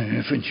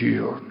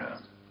 nøvenhjørne.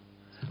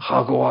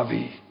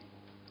 Chagwavi.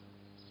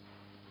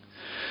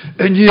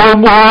 En je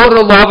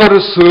more lager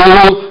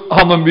søl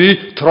an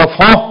mi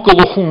trafankel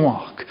og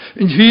chumak.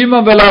 En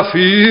hima vel a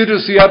fyre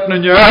si at na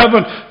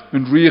njöven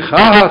en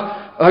richar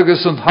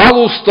agus en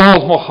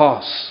halostal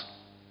machas.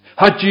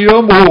 Had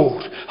je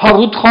more, har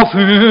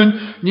utchafun,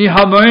 ni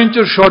ha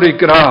meinter shori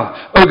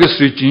gra, agus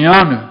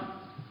ritiane.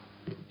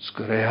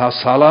 Skre ha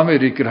salam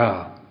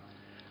erigra.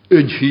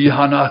 En hi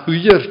hana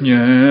huier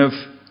njöv,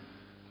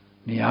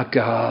 ni a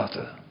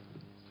gade.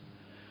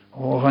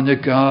 O han je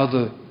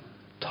gade,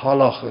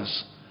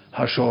 talachus,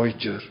 ha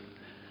shoiter,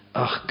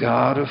 ach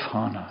garef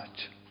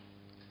hanat.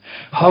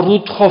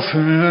 Harut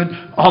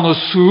chafun, an a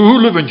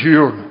soele van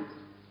hjörne.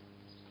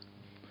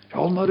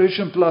 Al maar is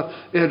een plaat,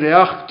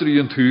 reachtri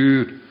en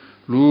huur,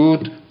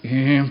 lood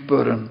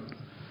imperen,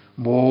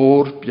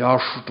 moor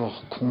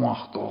bjarstoch,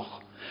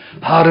 kumachkoch.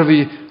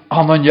 Harvi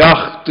an een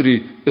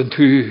jachtri en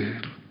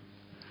huur.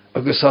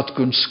 Agus had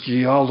kun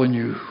skialen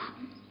nu.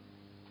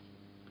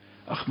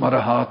 Ach maar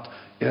had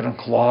een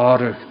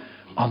klare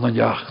an een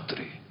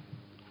jachtri.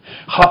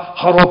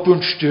 Harop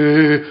een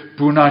steu,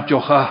 bunat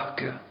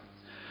jochake.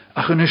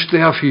 Ach een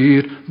steu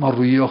hier, maar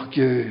rioch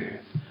je.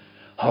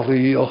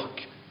 Harioch.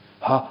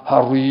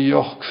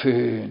 Harioch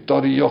fein,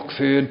 darioch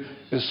fein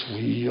is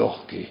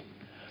riochki.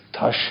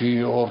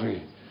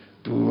 Tashiori,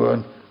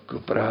 buan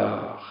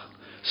gebraag.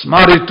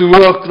 Smari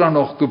tuakra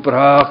nog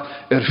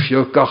gebraag,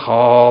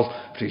 fjukachal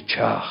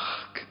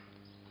ritjach.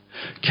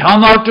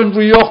 Kanart een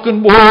riochen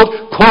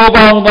moor,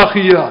 kobal nach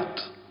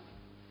hiat.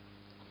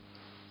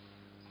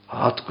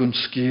 Had kun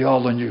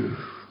skialen nu.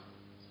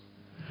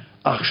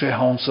 Ach se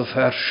hanse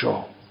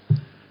versho,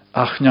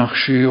 ach nach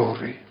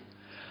shiori.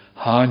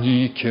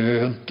 Hani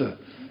kente.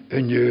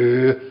 En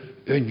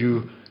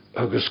je,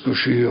 agus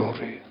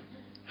gushiori.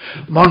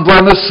 Man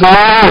van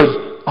sir,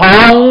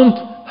 aund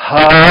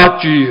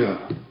haat je.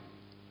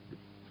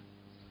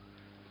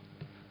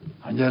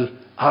 Anjel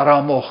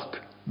aramoch,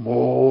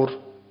 moor,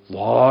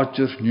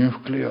 water,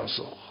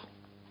 nucleasoch.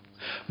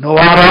 No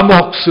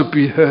aramoch se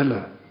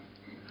bihelle,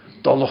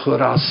 dalloch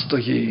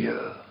raste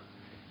je.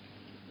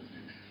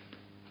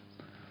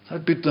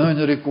 Dat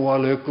betekent ik wel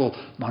lekker,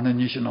 maar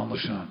niet een ander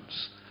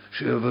chans.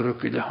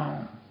 Schreeuwelijk in de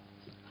hand.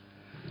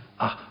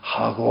 Ach,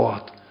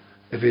 hagod,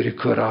 weer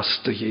ik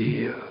raste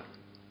je.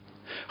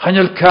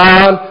 Hanjel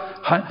kaal,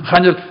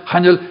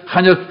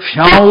 hanjel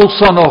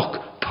fjauwsa nog,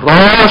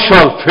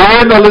 prashal,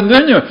 fenal en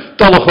dinge,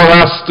 dalloch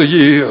raste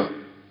je.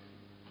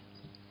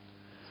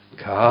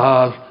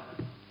 Kaal,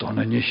 dan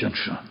een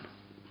nichtje.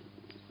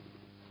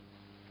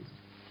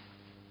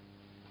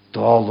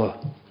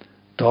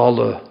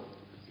 Dalle,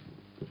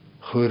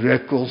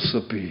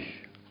 gerekkelse bi,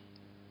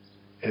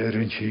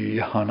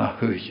 hier hana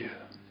huye.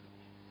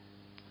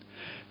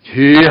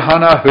 Hi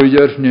hana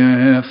huyer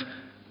neuf,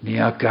 ni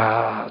a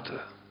gade.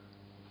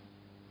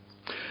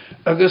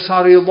 Agus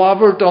har I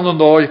labert an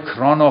an oi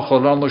kranoch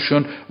ar an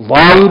sin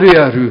lauri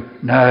aru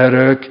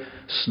nairug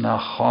sna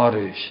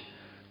charich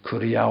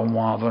kuri a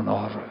wavan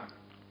arre.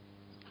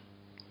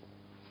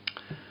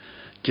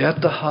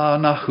 Get a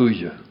hana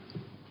huye,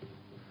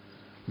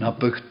 na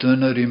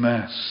bygdunner I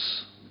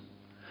mes,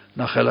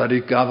 na chelar I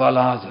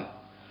gavalade,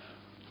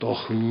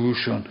 doch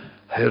húshan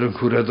herren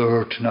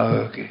kuredort na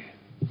ögi.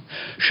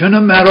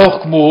 Sjönne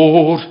meroch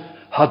moor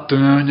had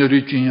dönner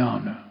I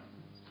tiane.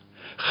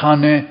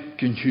 Chane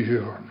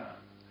gintjurne.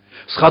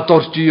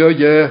 Schatortio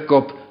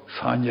Jacob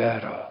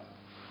fanjera.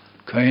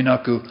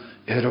 Keinaku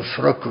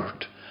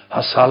frukkert.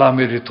 Ha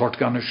salamiri tort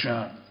gane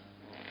sjön.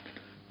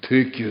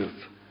 Tykjuv.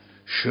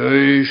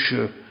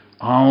 Sjöisje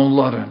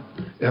aanlaren.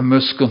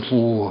 Musken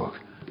loog.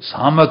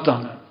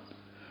 Sametanen.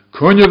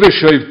 Kunje we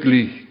sjöiv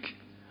glik.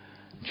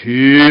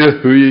 Tie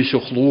huisje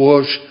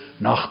chloors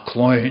nach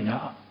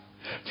kleina.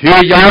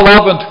 Tie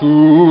jalavend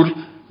hoer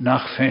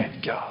nach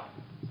fenja.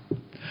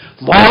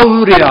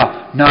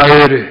 Lauria na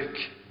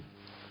Erik.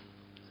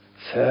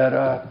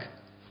 Ferak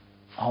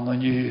an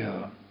een je.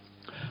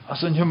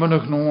 Als een je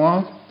nog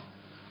noem,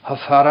 ha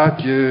ferak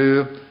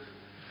je,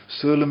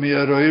 zullen we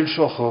je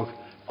ruilschoch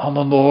aan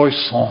een ooi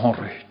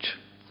zonrit.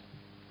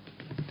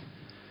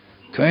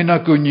 Keina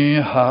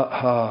kunje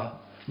ha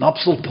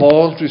napsel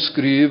Paul te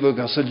schrijven,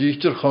 als een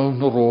lichter gewoon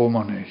naar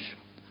Romanig.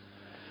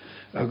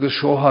 Agus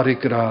zo har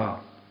ik ra,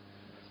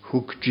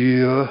 hoek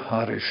je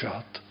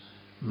harishat,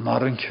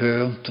 maar een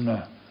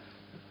keuntne,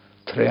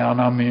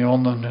 treana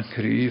mionnen en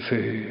krief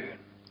heen.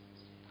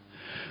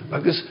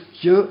 Agus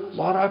je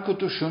waar ik het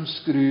dus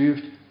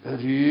schrijft,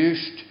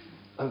 Ríist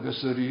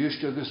agus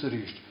ríist agus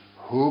ríist.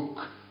 Hug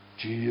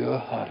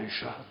dia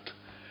harishat.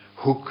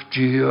 Hug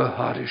dia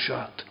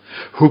harishat.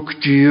 Hug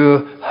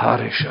dia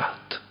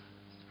harishat.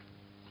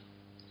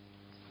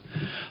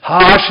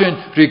 Hásin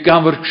rí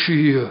gamar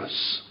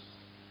ksíos.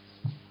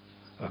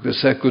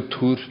 Agus go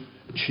túr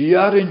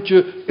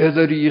tíarintje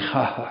idir í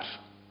chahar.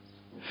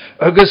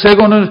 Agus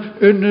on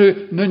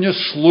nunne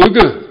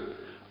sluge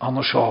an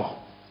a seo.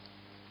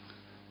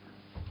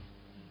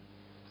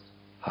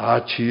 Há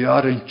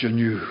tíarintje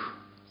nu.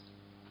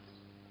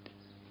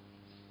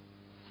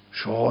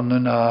 Seo na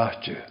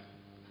náte.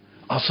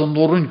 As an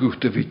norrin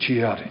gúta vi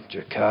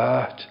tíarintje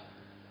kát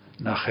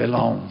na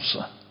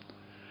chelámsa.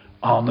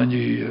 An a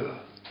nýja.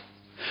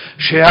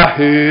 Sé a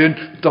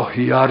hyn do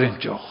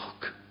hiarintjoch.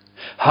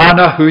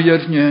 Hanna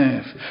huier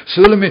nef.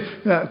 Sulle mi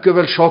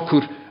gyfer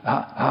siocwr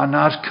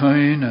hanna'r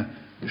cyne.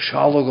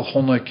 Sialog o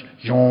honnig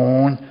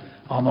Jón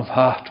an am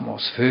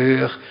hatmos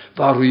fech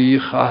farwi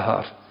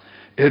chahar.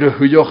 Y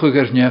huioch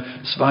ygyr nef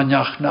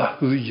svaniach na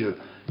huie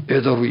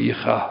ydw rwy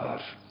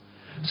chahar.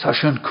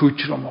 Sasyn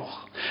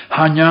cwtramach.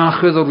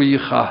 Haniach ydw rwy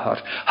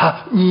chahar.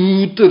 Ha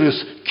úterus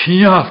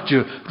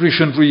ciartje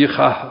rysyn rwy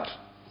chahar.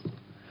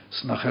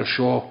 Snach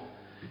sio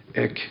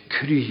ag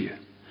crie.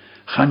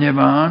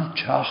 Chanefan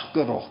tiach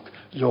gyrog.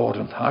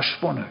 Lorden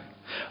hasbonne.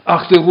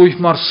 Ach de ruhig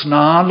mar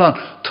snalan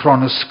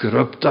tron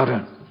skrup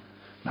darin.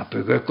 Na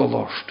bygge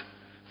golost.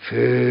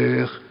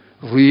 Fech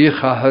ruhig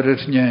har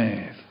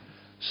nef.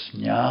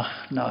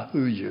 Snach na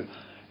huie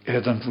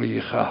eden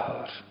ruhig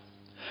har.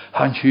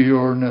 Han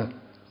hjorne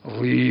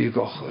ruhig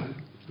oche.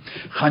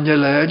 Chanje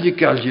leidje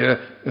galje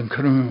een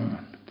kroon.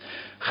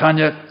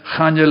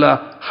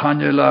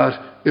 Chanjelar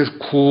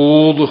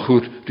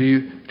kooldigur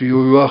die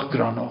uach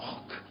granoch.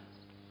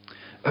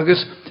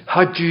 Agus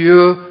had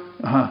je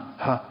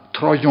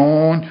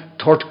Trojon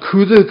tort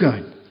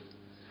kudegun.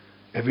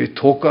 Vi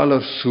tok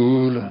aller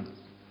solen.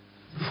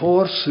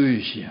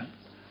 Voorsuigjen.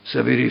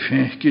 Se vi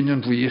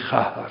fenken wie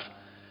chahar.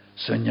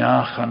 Se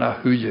njachan a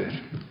huier.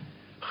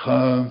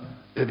 Chum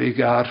vi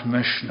gar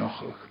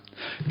mesnochig.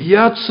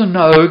 Jatsen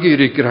augir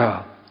I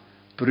gra.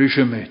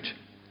 Brysje mit.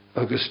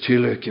 Agus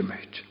tileke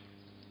mit.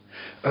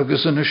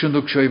 Agus en isjen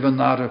ook schrijven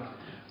naar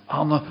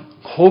Anna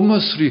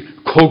hommesri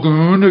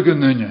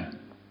kogunegen inne.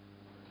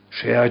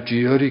 Se a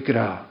dier I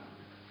gra.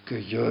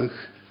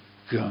 Gejuich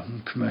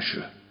gunk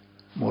mesje.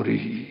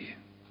 Mori.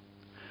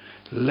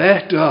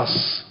 Let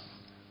us,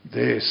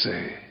 they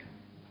say.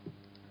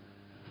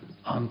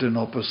 And in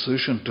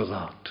opposition to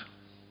that,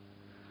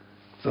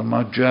 the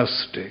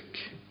majestic,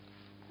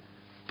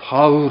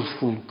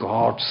 powerful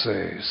God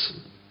says,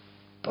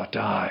 but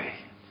I.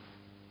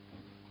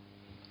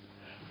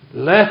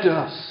 Let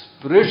us,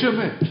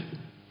 brishamit,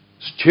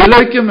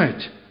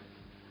 stilekemit,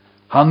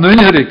 han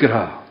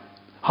nunerigra,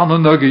 han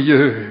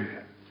nugge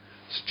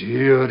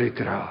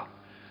Styrikra,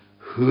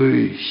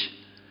 huis,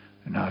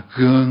 na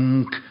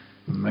gunk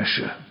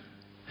mesje.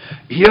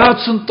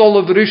 Jatsen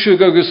tolle vrisje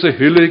agus se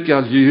hilik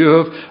al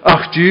jeuf,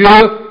 ach die,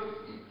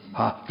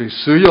 ha, vi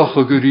sujoch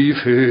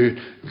gerief he,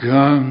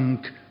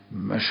 gunk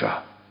mesje.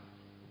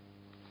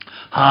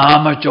 Ha,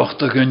 ma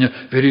jochte gunje,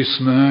 veri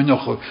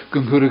smeunjoch,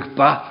 gungurig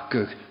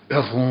bakkig,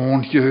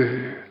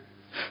 roontje.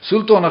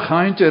 Zult on a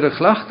geintje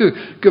glachke,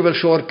 gewel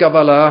shor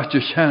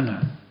kavalaatje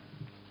kennen.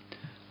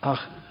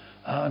 Ach,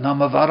 na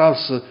me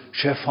warals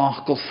sé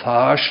fankel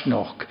fast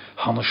nog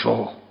hanne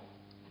sjo.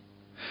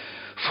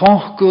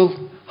 Fankel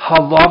ha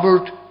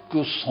wabert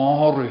go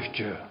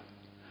sanritje.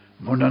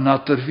 Mona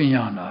natter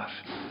vianar.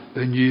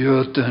 Een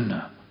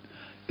jötene.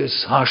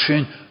 Is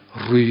hashin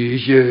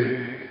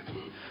rije.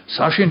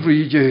 Sashin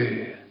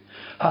rije.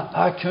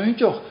 Ha kunt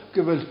toch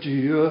geweld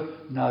je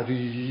na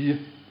rije.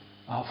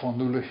 Van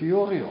de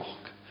hiorioch.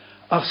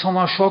 Ach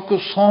sana shoko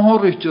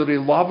sanritje re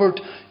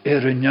wabert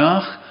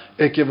njach.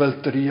 Ik wil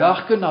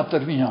triachen na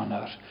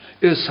termianar.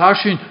 Is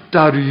hashin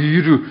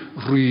dariru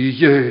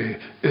rije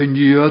en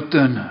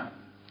jötene.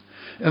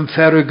 En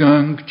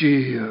vergang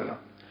die.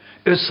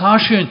 Is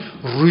hashin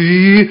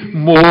ri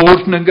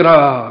moortne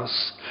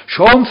gras.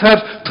 Schon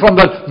ver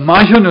trombel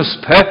majonus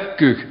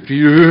pekug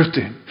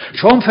riötin.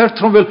 Schon ver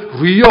trombel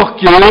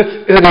rioch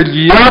je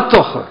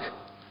eliatoch.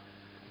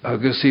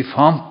 Agus I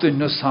fant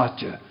in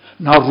satje.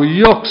 Na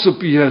rioch so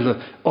biele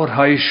or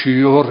hai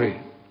shiori.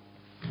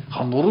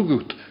 Gaan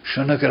morgut.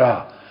 Schöne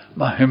gra,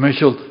 ma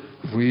hemechel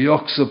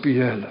rioch op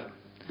jelle.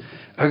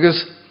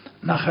 Agus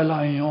nach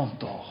elayon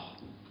toch.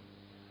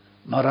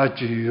 Maar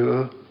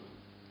adieu,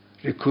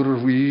 rikur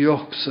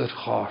rioch ser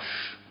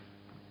chash.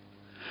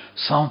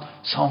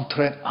 San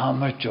tre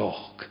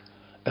ametjoch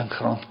en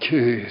grant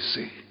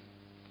keuze.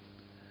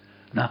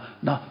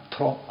 Na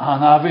tro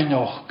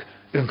anavinjoch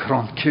en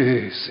grant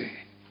keuze.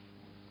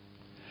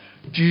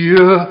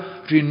 Dieu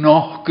ri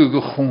noch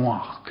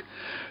gegoach.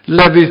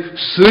 Levi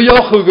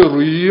sujoch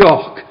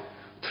rioch.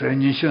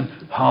 Trenischen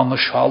hanne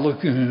schalle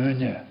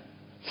gune.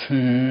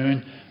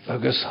 Fun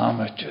agus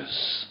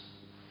hametjes.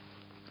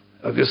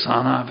 Agus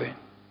anavin.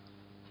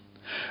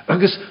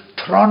 Agus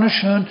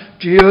tranischen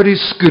dieri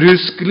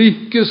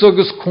skrusklikes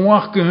agus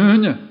koach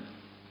gune.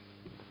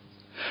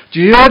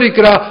 Diar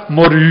gra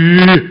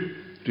morí,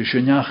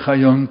 Rishanya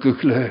chayunk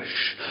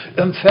leis.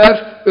 Fer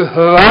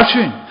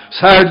hwashin,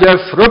 Saarle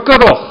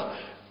frukaroch,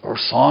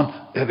 San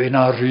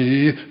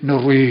evinari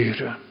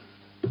nuire.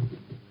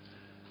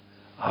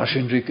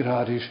 Hashin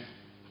rigradish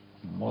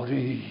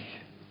morí.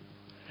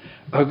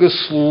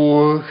 Agus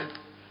slúg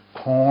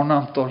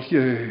Conan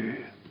dolje.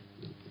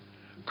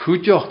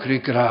 Cúteoch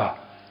rigra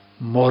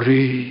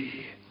morí.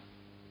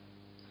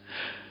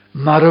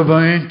 Mar a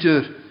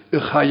bhaintir I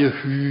chaie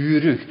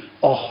húrig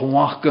a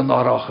chwach gan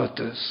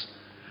arachatas.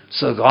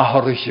 Sa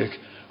gaharichig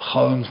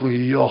chaun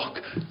rioch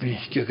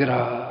bích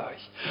graag.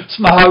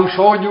 Sma hau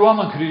seániu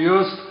an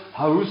Christ,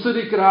 hausa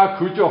di gra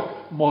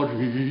cúteoch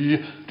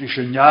morí, di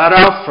se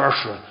njara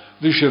ferse,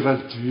 di se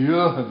vel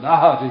dviehe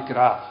naha di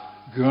gra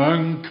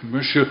gunk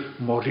mische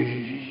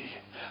morí.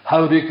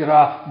 Hau di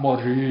gra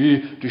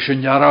morí, di se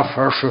njara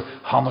ferse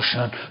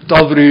hanneschen,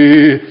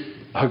 davri,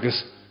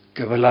 agus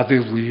geweladi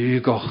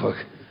wiegachig.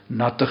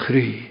 Not the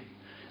chree.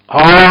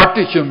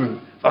 Artichemu,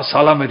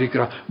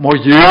 Vasalamerigra,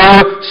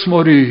 Moye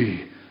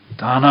smori,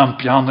 Danam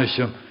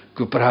pianichem,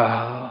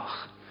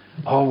 Gubrach.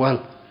 Oh well,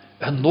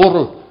 en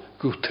Norre,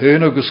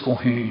 Gutenagus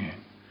Cohin.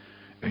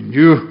 En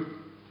you,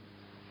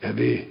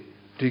 Ebi,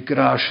 die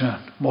Graschen,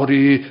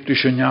 Mori, die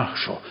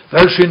Shenachsho.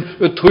 Welchen,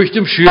 et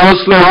tuchtem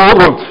Schiasle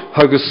Orum,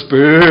 Hagus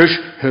Spesh,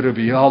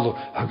 Herebialo,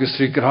 Hagus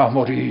Rigra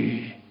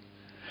Mori.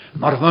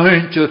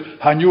 Marventer,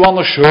 Hanu an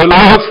the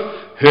Schölaf,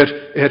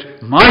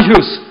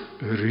 Majus,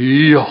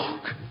 Rioch.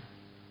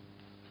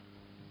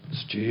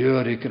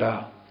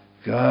 Stjurigra,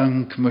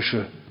 Gank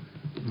Musche,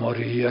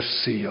 Morier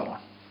Sion.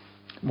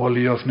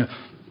 Moliofne,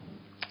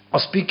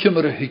 as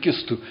pikemere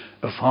hikkestu,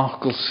 a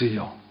fakel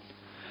Sion.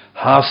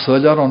 Ha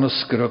soljar on a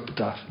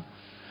scriptar,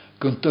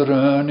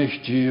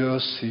 Gunterunig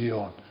Dios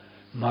Sion,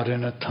 maar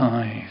in a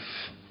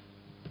taif.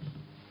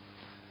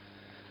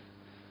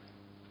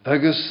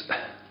 Agus,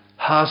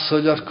 ha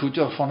soljar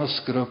kutjar van a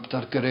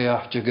scriptar,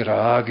 gereachtje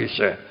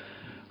gragische,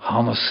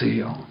 Hanna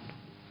Sion.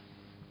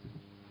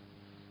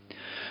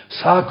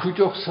 Sa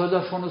kutjoch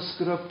soljar van a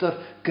scriptar,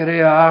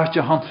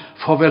 gereachtje han,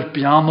 favel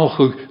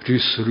pianochug,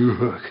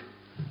 rysruhug.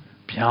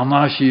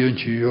 Pianachi en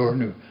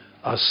tjörnu,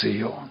 a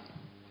Sion.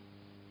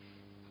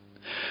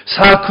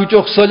 Sa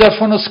kutjoch soljar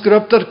van a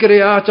scriptar,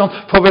 gereachtje han,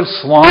 favel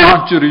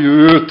slantjer I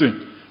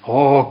öten.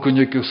 Kun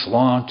je ku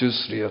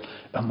slantjes real,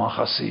 en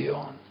macha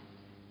Sion.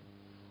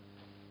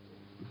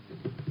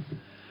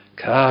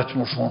 Kaat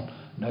morson,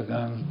 na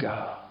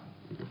ganga.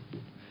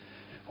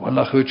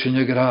 Walla chutsin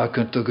je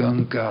graken te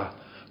gunka,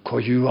 ko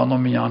ju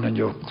anomian en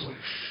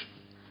joklish.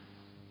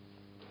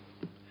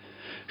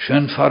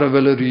 Shen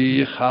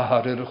farveleri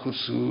chaharer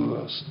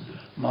chusuas,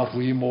 maar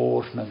wie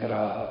moor na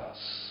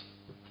gras.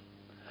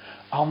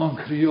 Anon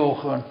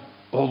kriochen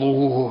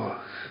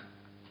oloog.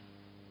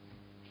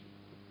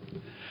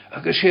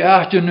 Agus je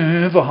achtje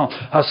nuve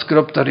ha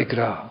skruptar I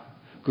gra.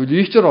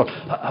 Gulichterol,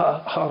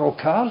 ha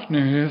rokal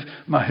nuv,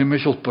 ma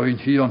himmischel poin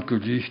hier an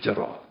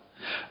gulichterol.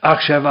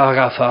 Ach se var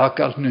a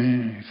fakal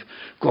nuv,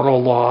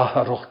 gorola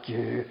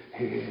harokje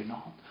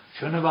henan.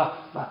 Sjönne var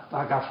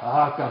a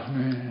fakal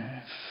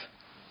nuv.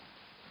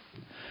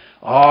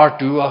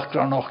 Du ach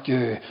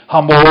granokje,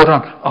 ha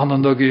moran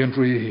anan dag en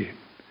rui.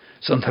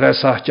 San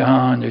tresach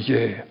anje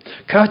je.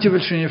 Katje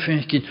wil sjönne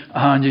finkin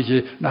anje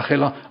je,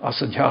 nachela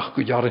as en jach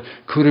gujare,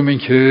 kurimin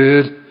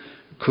keel,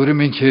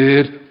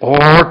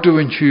 du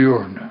en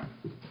tjurne.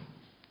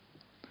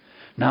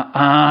 Na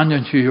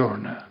anje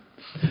tjurne.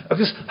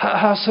 Agus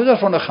ha soljar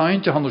van a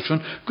chaintje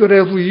handelsun,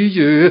 gore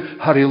je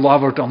har I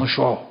lavert an a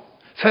shaw.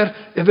 Fer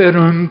ver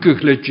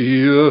unkig le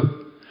je,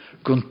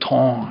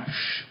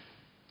 guntange.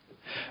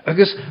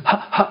 Agus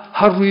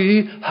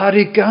har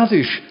I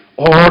gadish,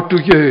 du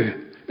je,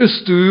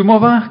 is du ma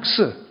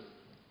vakse.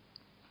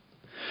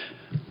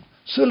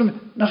 Zullen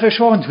nach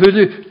shaw en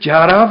hulle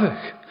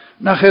jaravig.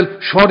 Nachel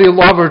shori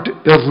lavert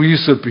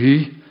ryse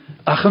bi.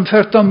 Ach en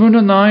ferta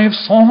munne naif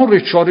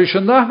sonrit shorish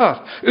en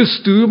dahar.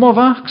 Is du ma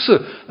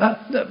vakse.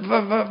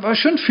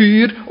 Was een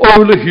vier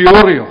ole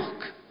hiorioch.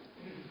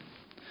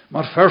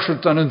 Maar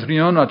verset dan een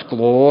drieën uit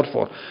gloor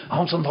voor.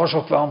 Hans en was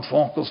ook warm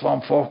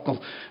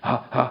fonkel.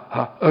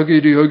 Uggy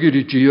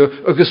die,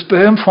 uggy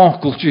spam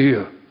fonkel die.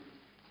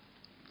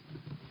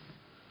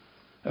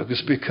 Uggy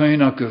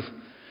spikein akkev.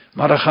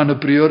 Maar gaan de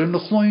prior in de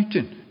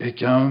glointen. Ik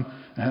jou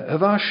een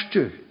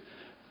wasje.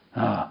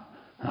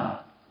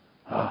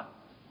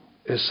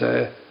 Is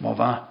maar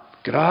waar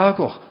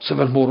graag, ze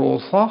wil maar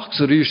oorvlag,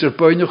 ze is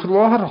bijna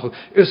graag,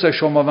 is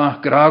schon maar waar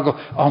graag,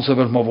 en ze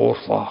wil maar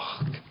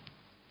oorvlag.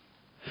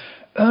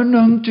 En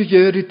dan te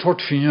jeri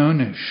tot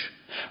fianisch.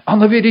 En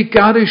dan weer ik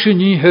garisch en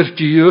niet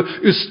hertje,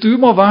 is du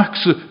maar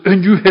wachsen, en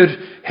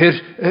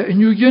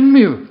nu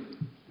jenmeu.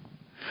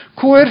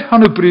 Koer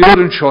han een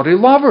breer en shori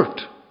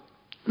lavert.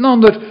 En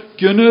ander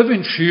genev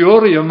en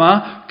shiori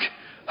maak,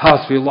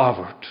 has we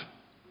lavert.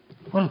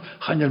 Wel,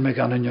 gaan je me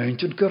gaan een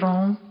eindje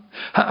geraan?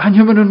 Han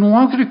je me een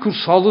noagri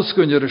kursalis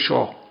kun je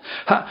scho.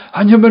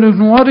 Han je me een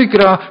noagri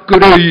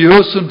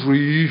gereus en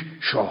rie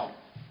scho.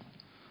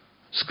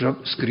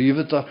 Skrif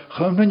het daar,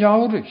 gaan een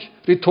jaurig.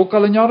 Die tok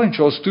al een jaar en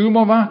scho, stu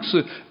maar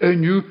wachsen. En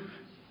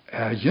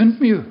Jyn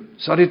mi,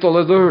 sari dol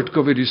a ddyrd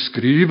gofyd I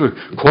sgrifig,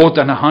 cod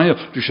yn a hael,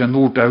 rys a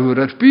nŵr dawr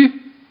ar bi.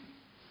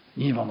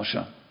 Ni fan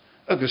ysyn.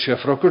 Agus a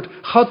ffrogwyd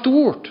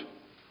chadwrt.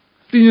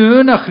 Bí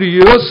a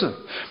chríosa.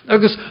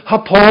 Agus ha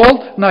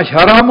Paul na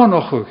hearaman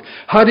ochug.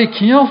 Har I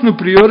cineal na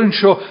briorin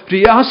seo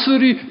rí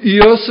asuri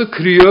íosa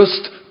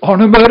chríost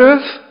an y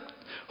myrf.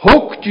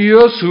 Hog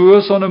dios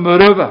húas an y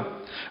myrfa.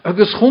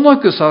 Agus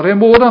chunagus a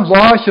remór an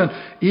láchan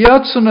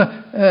iad sanna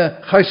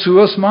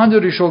chaisúas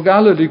mandir I seo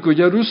Galilei go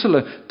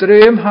Jerusalem.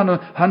 Dreim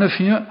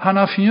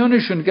hana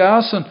fionis yn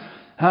gasan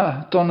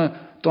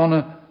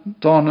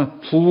donna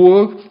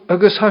plwg.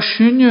 Agus ha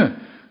sinne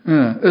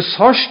ys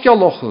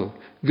hosgalochu.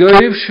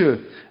 Gaif se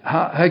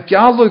ha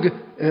galug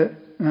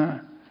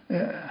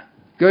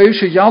gaif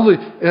se jalu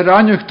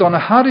raniuch dan a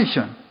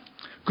harichan.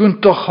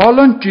 Gunt to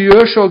hallen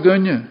dios o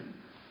gunne.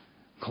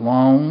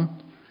 Clown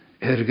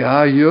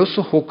ga jus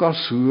o hokal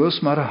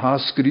suus maar ha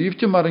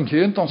skriftje maar een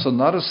geen dan zijn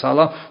naar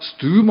sala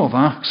stuum of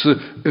akse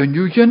een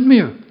jugen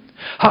meer.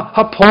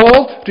 Ha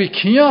Paul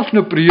rikiaf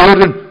ne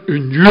brioren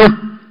een ju.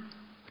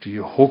 Die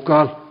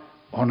hokal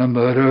on een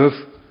merf.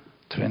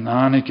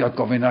 Trenanik ja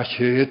govina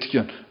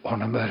cheetjen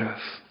on een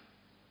merf.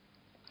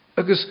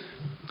 Agus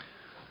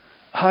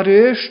har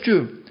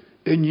éistú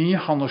I ní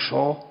hanna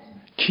seo,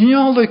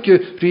 cineálacha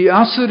rí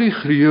asar I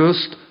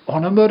chríost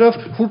an maraf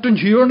hút an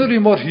hiornar I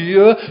mar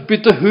hia,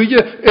 bit a huie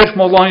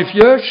má láin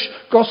fiers,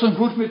 gas an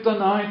hút mit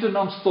an einten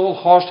an stól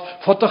hást,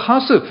 fat a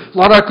chasar,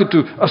 lara go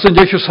tú as an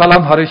deisio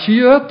salam har a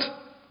chiad.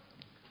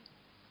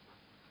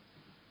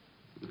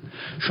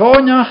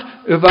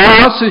 Seoneach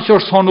bhas ich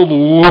ar son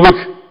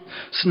lúg,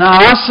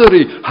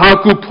 Snasari,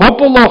 hagu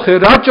popoloch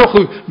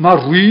radjochu, maar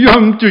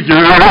riam te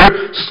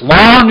je,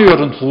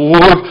 slanier en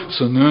hoog,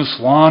 zijn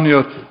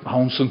slanier,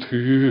 aan zijn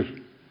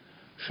huur.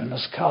 Zijn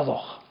is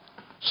kaloch,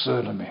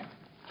 zullen me.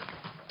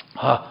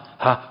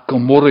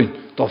 Gomorin,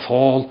 dat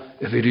val,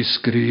 weer is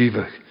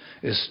skrivig,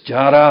 is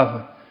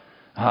jarabe.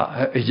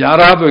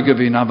 Jarabe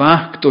gewin,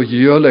 avak to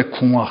jele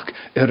kuach,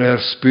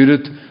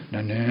 spirit,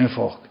 ne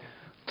neefok,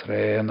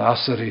 tre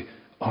nasari,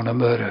 aan een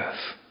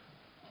murf.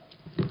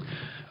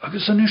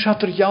 Agus an is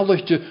hat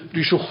jaluchte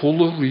rí so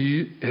cholle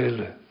rí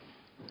ele.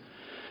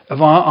 A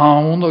bha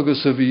an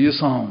agus a ví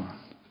an.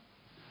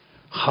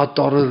 Chat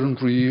ar an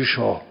rí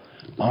seo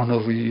an a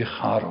rí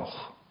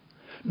charoch.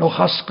 No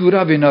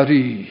chasgura vin a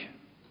rí.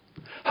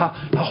 Ha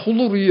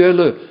cholle rí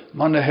ele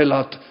man a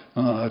helat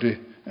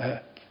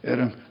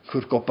an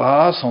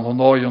kurkopás an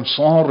áy an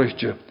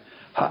sanrichte.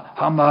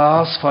 Ha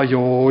maas fa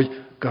jói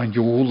gan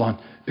jólan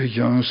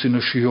jöns in a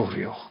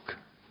siorioch.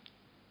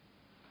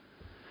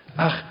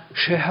 Ach,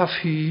 sé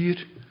haf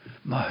hir,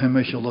 ma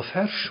hymych ol a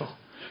fersio.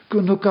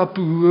 Gwnnw ga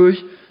bwy,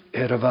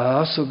 a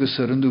fas agus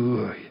an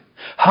dwy.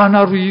 Han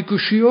a rí go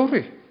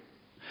siori.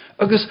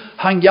 Agus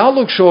han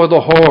galwg sio a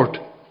hord.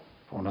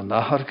 Fon a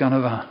nahar gan a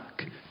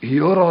vank.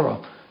 Ior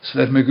oram,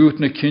 sver me gut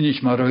na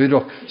kinich mar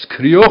oiroch.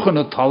 Skrioch an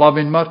a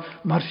talabin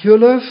mar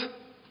hiolöf.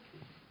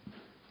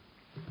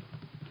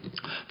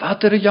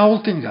 Wat a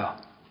jaultin ga.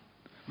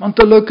 Man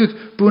te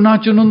lukkig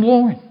bunatjon an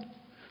loin.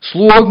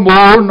 Slog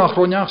mór nach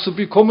roineach sa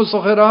bí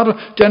commasach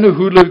ar genne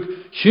húleg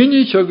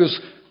chinich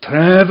agus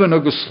treven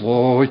agus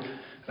slói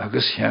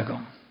agus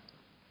heagam.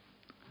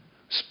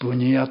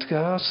 Spuniad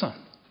gasan.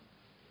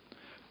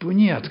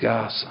 Buniad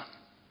gasan.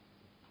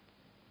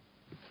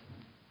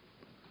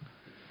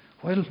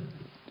 Well,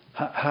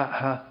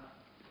 ha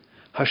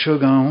seo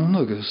gaun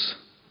agus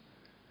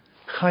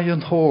chai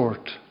an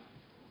hort.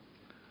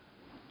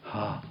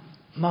 Ha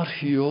mar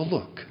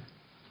hiolog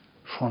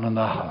von an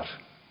ahar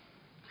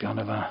gan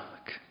a van.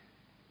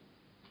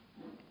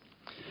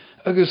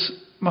 Agus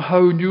ma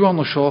hau nu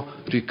an seo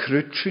rí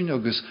crytsin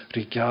agus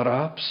rí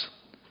garabs,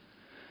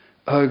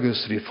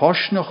 agus rí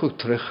fosnach ag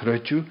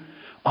trechreidju,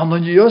 an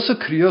an jös a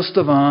krios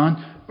da vaan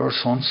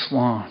son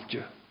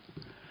slaantje.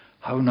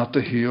 Hau na te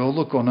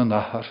hiole gon an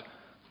ahar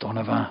dan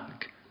a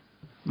vaak,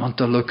 man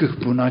te lukkig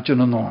bunatje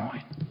an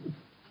oin.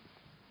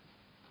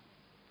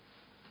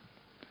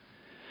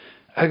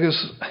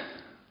 Agus,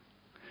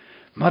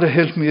 maar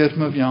help meer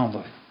me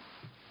vjanle.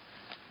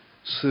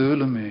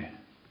 Söle me.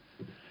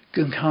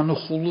 Gyn can o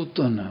chwlw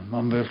dyna,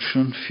 ma'n fel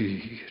sy'n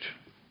ffyr.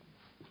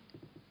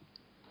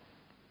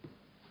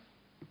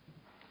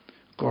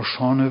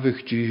 Gorsan y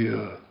fych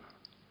dia,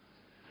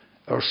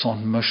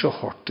 son mysio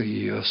hort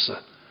y iasa,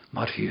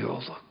 mar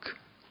hiolog.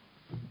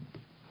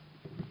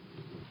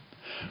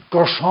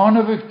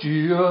 Gorsan y fych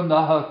dia, na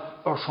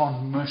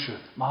son mysio,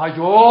 ma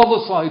hiol y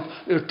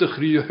said dy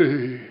chri hy.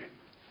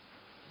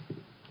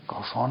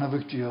 Gorsan y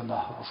fych dia,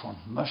 na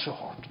son mysio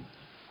hort,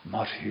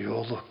 mar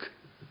hiolog,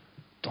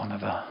 dan y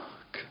fa.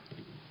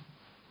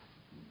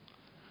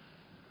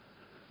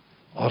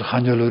 Or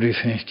chanjol ur I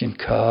fenkin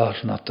kar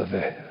na te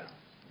vehe.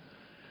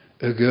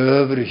 Y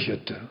gyfrich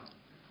ydw.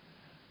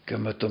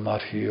 Gymryd y mar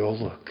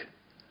hiolog.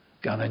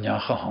 Gan y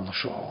niach a han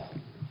sio.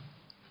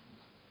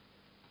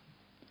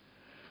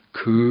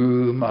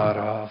 Cwm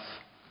araf.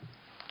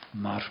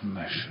 Mar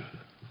mysio.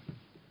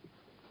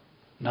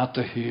 Na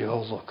te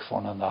hiolog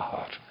van y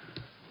nahar.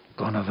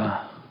 Gan y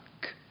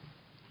fanc.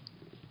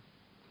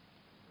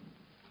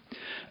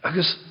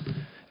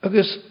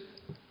 agus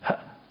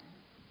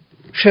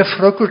sé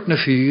fragurt na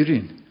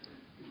fírin.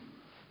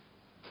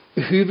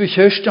 Húbi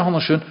chéiste hana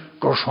sin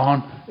gur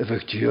seán a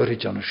bheith díorí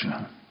anna sin.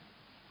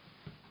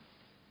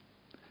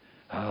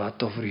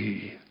 Do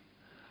bhrí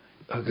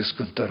agus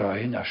gunta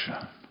ráin a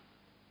sin.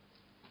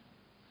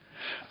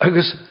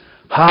 Agus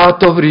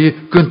do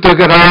bhrí gunta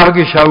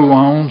garági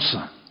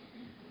seáánsa.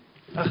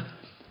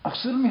 Ach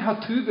sy'n mi ha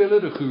tu fel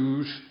yr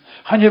chwys.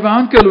 Han yw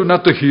angelw na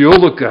dy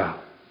hiolaga.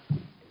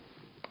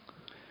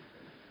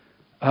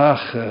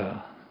 Ach,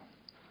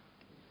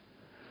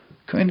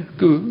 cyn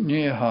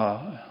gwni ha,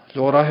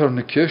 lor ahir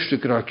na cysd y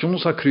gra,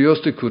 jons a crios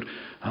dy cwr,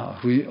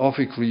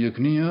 offig rhi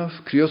gniaf,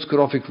 crios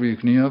gyr offig rhi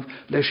gniaf,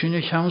 leis yn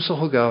y llawn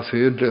sa'ch o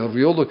gaffe, le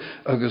riolag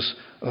agos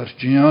ar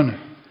dian,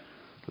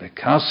 le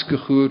casg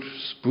y chwr,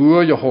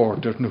 sbwa y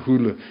hord ar na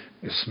hwle,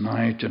 ys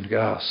naid yn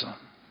gasan.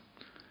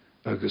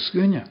 Agos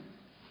gynja.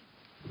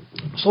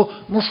 So,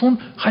 maar zo'n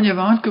gaan je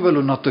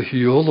aankewellen naar de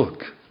hiolog.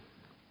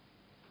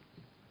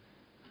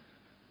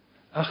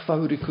 Ach,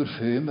 wou ik er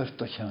veel meer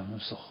dat je hem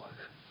zag.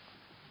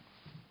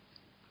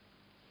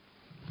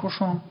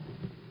 Korsom,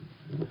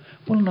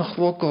 wel nog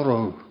wat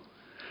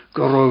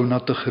garou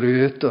naar de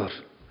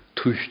greter,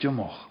 tuchtje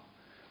mag,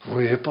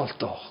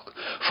 reepaldag.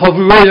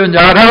 Van wie een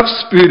jaar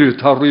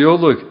spirit, haar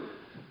hiolog,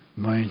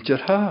 meint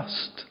er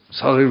haast.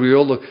 Zal er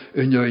hiolog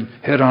in je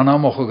herana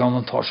mogen gaan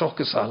een tasje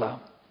gesalam.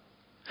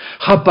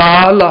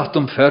 Chabálat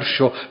am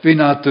fersio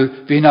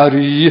vina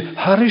rí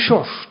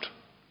harisost.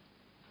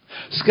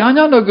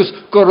 Scannan agus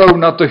gorau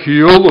na de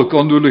hiolog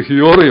an ule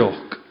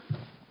hiorioch.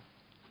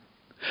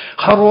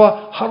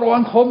 Charo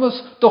an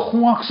chomas do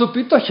chwach so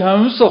bit a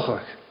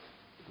chiawnsochach.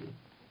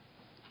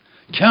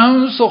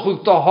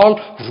 Chiawnsochach da hal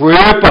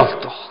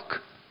rebaltach.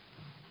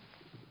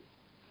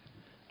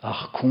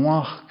 Ach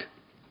chwach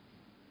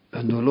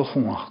an ule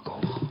chwach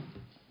goch.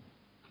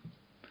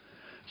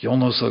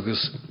 Jonas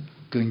agus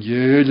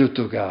gynjele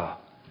to ga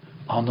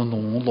an an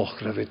onloch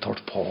gref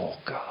tort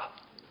póka.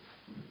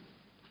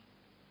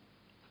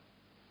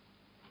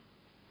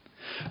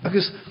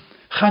 Agus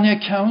chan je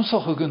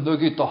kjaunsach a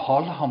gyndog da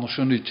hal han og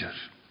sjönitjer.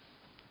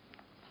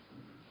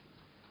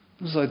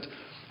 Zaid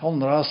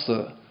han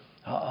raste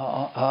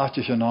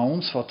aatje je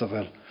nauns wat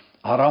vel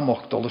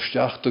aramok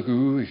dolstiach de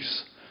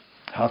guis.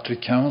 Hat ri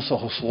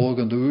kjaunsach a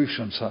slogan duis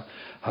en sa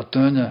hat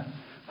dönne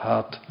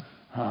hat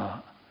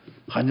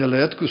Chan je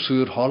leid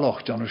gusur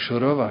halach jan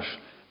shurvas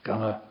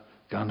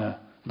gana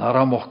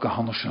naramach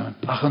gahana shun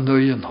ach an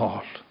nuyen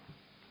hal.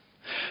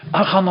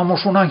 Ach an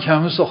amoshun an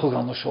kjaunsach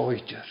gana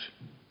shoiter.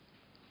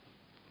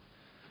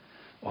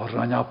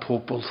 Oranja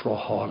popel fra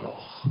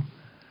halach.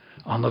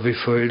 Anna vi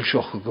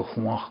feilsach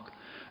gachmach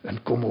en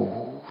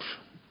komor.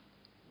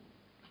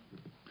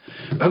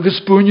 Agus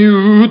bunni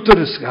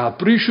uteres ga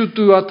prishu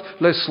tu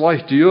at le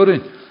slacht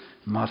diorin,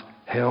 maar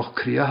heoch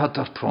kria hat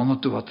ar prana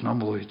tu at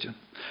namloidjen.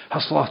 Ha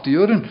slacht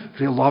diorin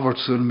re lavert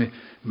sulmi,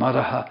 maar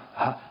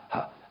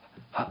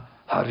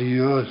ha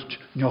riölt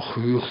njoch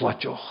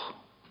huchlatjoch.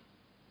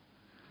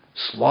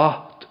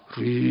 Slacht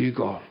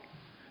rigal,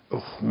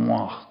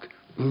 uchmach,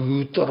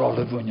 uter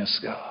alle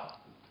bunjeska.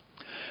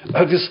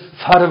 Agus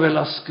farvel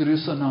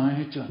askrus an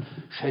aitjan,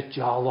 shet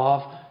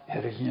jalav,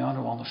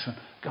 herignianu andersen,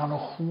 gan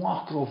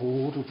uchmach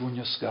grovore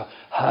bunjeska,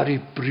 Harry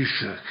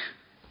Brishek,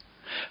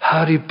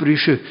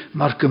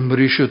 Markem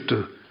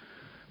Brishetu,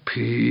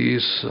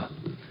 peace,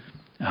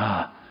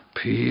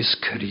 peace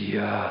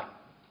kria,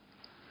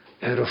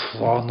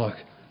 flanog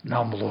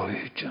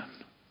namloidjan.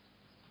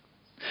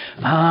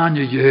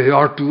 Je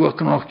artuak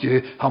nog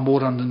je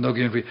hamor aan de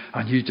nogin wie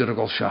aan hieter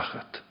al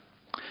shachet.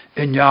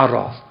 In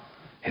jaral,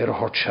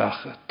 hort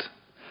shachet.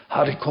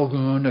 Harry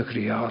kogune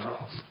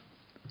kriaral.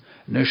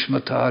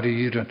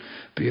 Nishmatarieren,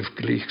 beef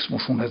gleiks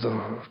moshun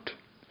hört.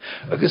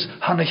 Agus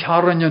han ich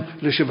haranjen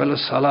lische welle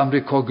salam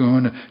ri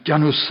kogune,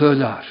 janu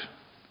sölar.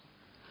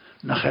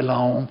 Nach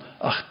elam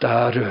ach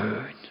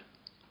darön.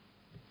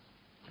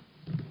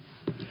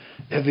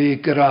 Vi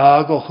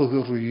graag och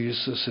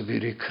geruise se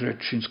vi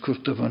krutchins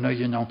kurte vana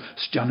genan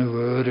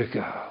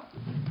stjanuöriga.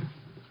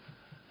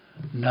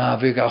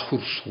 Naviga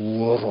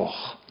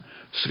chursoroch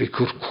sri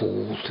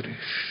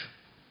kurkultrish.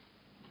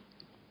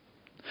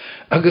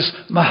 Agus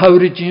ma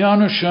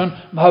hauridianushan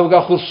ma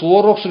hauga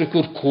chursoroch sri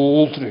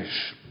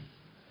kurkultrish.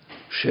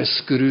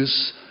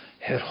 Sheskrus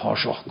her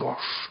hasach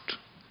gost.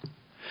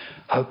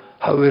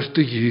 Hau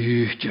de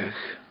juchtjeg.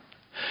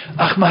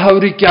 Ach ma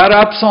hauri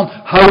garabson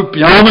hau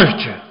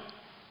pianutje.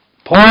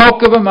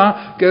 Póke we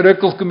ma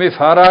gerukkeld me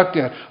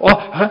faraker.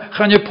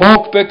 Gaan je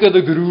pókbekke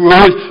de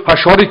gruoi, ha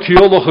sorry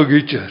kiologe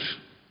gutjer.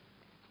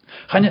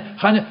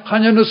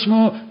 Gaan je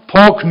nusmo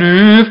pók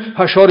nuuf,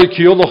 ha sorry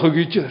kiologe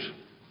gutjer.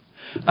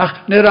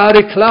 Ach,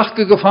 nerari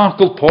klachke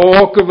gevankel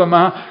póke we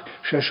ma,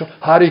 shesho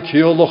hari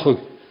kiologe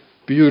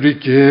biuri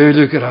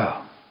gele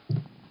gra.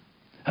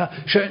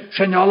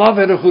 Sen alla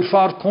verre goed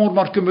vaart kon,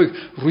 maar kum ik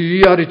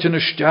ruiarit in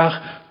een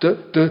stag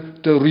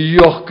de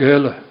rioch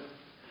gele.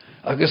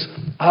 Agus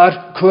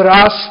ar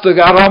kuraste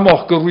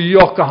garamoch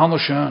geruioch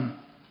gehanneshan.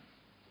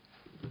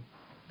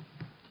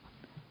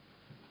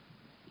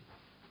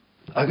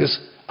 Agus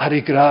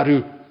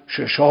arigraru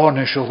Sean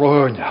is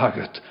roin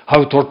haget.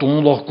 How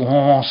tortunloch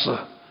gonse.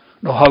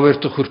 No how er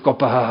te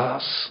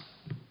gurkopaas.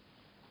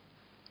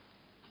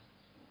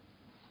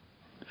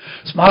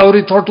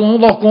 Smauri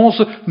tortunloch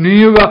gonse.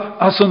 Nieuwe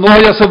as een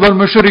nooie se wel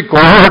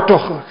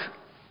misericordig.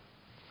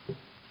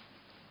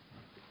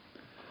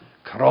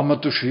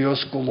 Kramat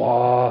shios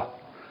kola.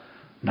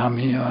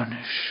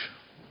 Namianish.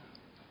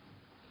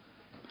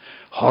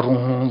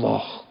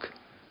 Harunloch.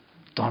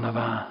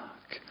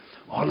 Dannewaak.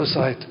 Alles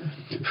uit.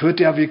 Voet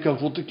ja wikkel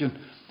goedeken.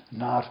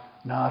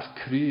 Naar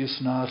Kries,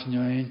 naar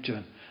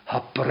Njöntjen. Ha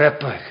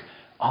preppig.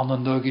 Aan de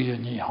nuggie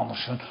niet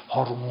Hansen.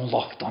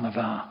 Harunloch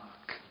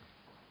dannewaak.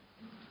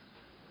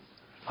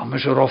 Han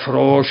mis er af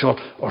roosjal.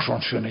 Als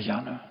ons schöne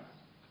janne.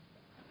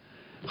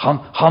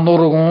 Han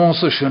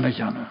onze schöne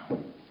janne.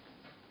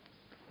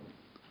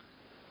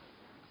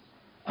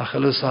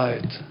 Achilles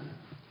uit.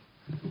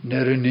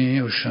 Nere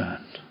nieuw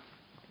schön.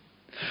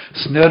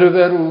 Snurre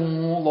weer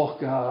onloch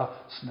ga,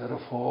 snurre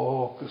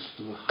focus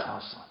door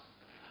gassen.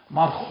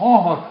 Maar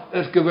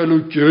gaar gewel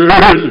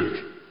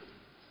utjelig.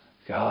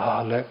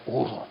 Gale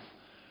oren,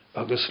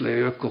 agus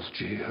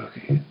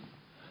leukeltjegi.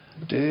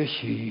 De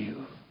hier,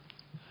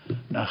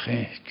 na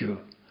geentje,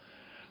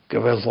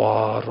 gewel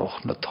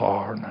waaroch na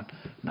tarnen,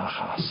 na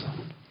gassen.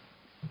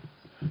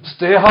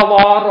 Steha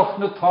waaroch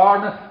na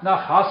tarnen, na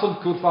gassen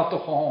kurvat de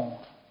gaan.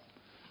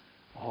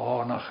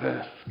 Oh, na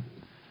ger.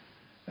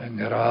 En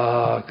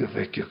graag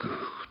wek je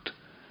goed.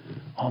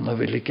 Anna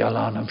wil ik al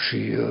aan hem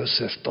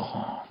schius te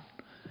gaan.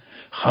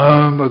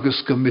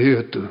 Gammagus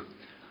gemeente.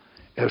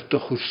 Te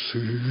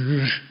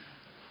gesuur.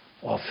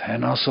 Of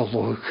henna zal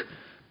ook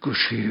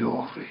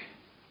geschiori.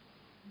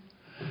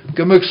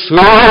 Gemig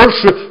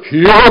surse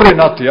hier in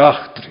het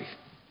jachtri.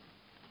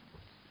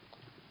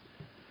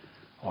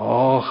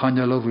 Oh, gaan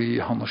je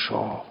larie hanne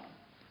schaal.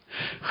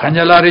 Gaan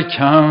je larie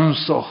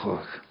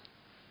kjansachig.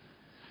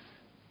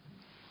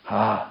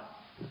 Ha.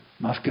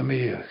 Maar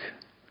gemig,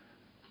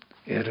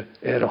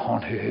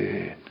 han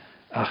heen,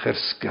 ach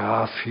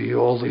skaf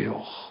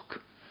hiolioch,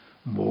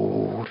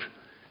 moor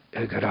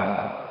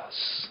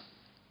gras.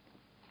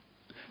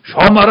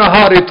 Schamara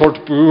hari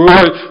tot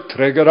buoi,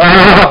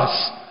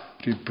 gras,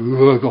 die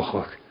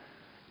buogoch,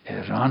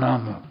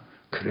 anam,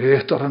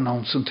 kreter an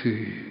onsen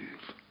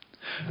tuur.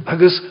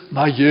 Agus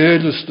ma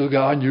jelus du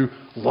ganju,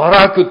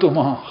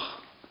 warakutumach,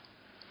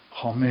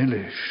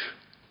 hamelish,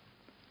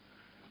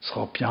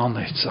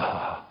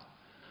 schopjanitza.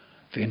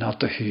 Vin at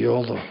de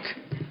hiolog.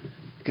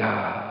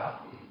 Ga.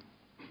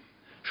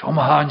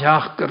 Shoma han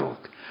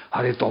jachgerok.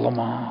 Harit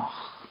allemaal.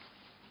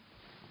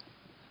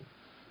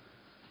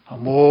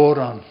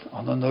 Amoran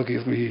an de nuggi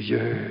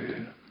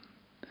rije.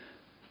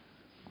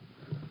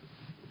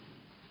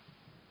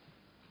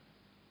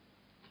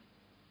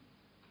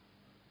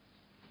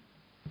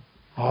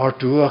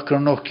 Artu akker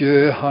nog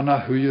je hana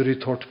huiri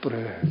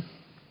tortbre.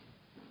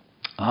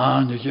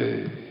 Anje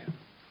je.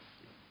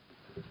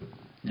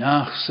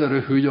 Niach ser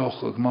y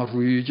hwyochog, mar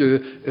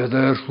rwydje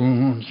edder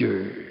hwnnje.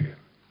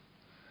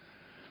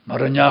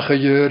 Mar y niach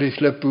y yrich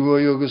le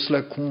bwy ogys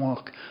le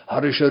cwach,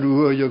 haris y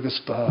rwy ogys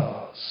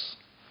bas.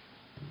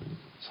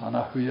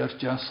 Sana hwyr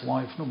jas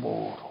laif na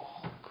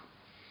morog.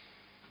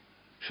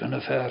 Sy'n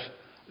y fer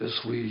ys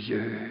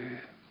rwydje.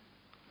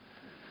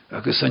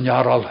 Ogys y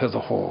njaral hedd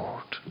y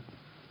hord.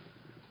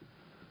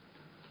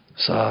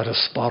 Sa'r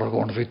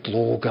ysbargon fi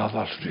glog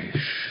afal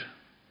rys.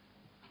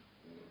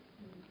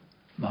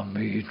 Ma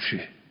mydsi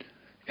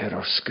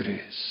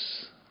skris.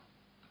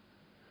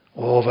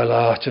 O fel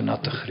atje na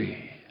te chri.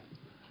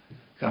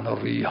 Gan o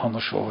ri han o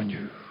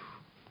sionju.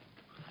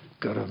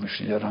 Gyrra mis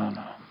ni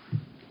arana.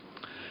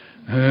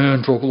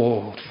 En tro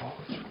glod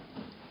fod.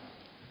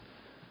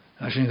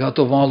 As in gat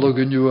o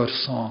vanlog yn yw ar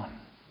san.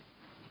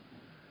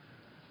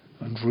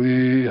 En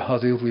ri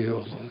had i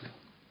riolog.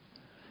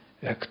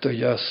 Ekta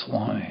jas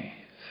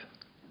laif.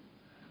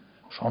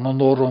 San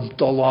an orom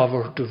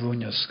dalaver dy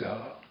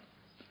fwynysga.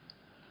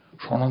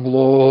 Son een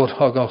gloor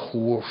hag a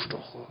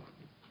chwrstoch.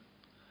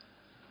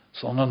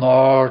 Son een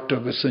aard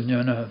agus yn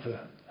ynnyfe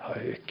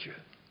haekje.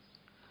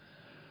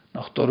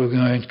 Nach dor ag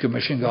ein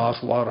gymys yn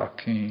gas lar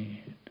ac un.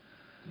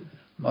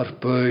 Mar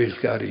beil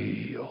gar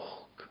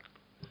ioch.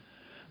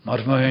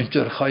 Mar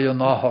meintir chai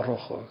yn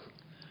aharoch.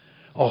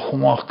 A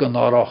chwach gan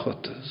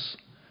arachatys.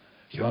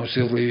 Jons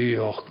i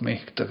rioch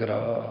mich dy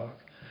graag.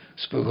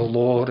 Spyg a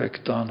lor ag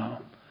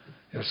danam.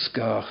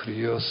 Skach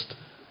riost.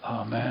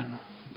 Amen.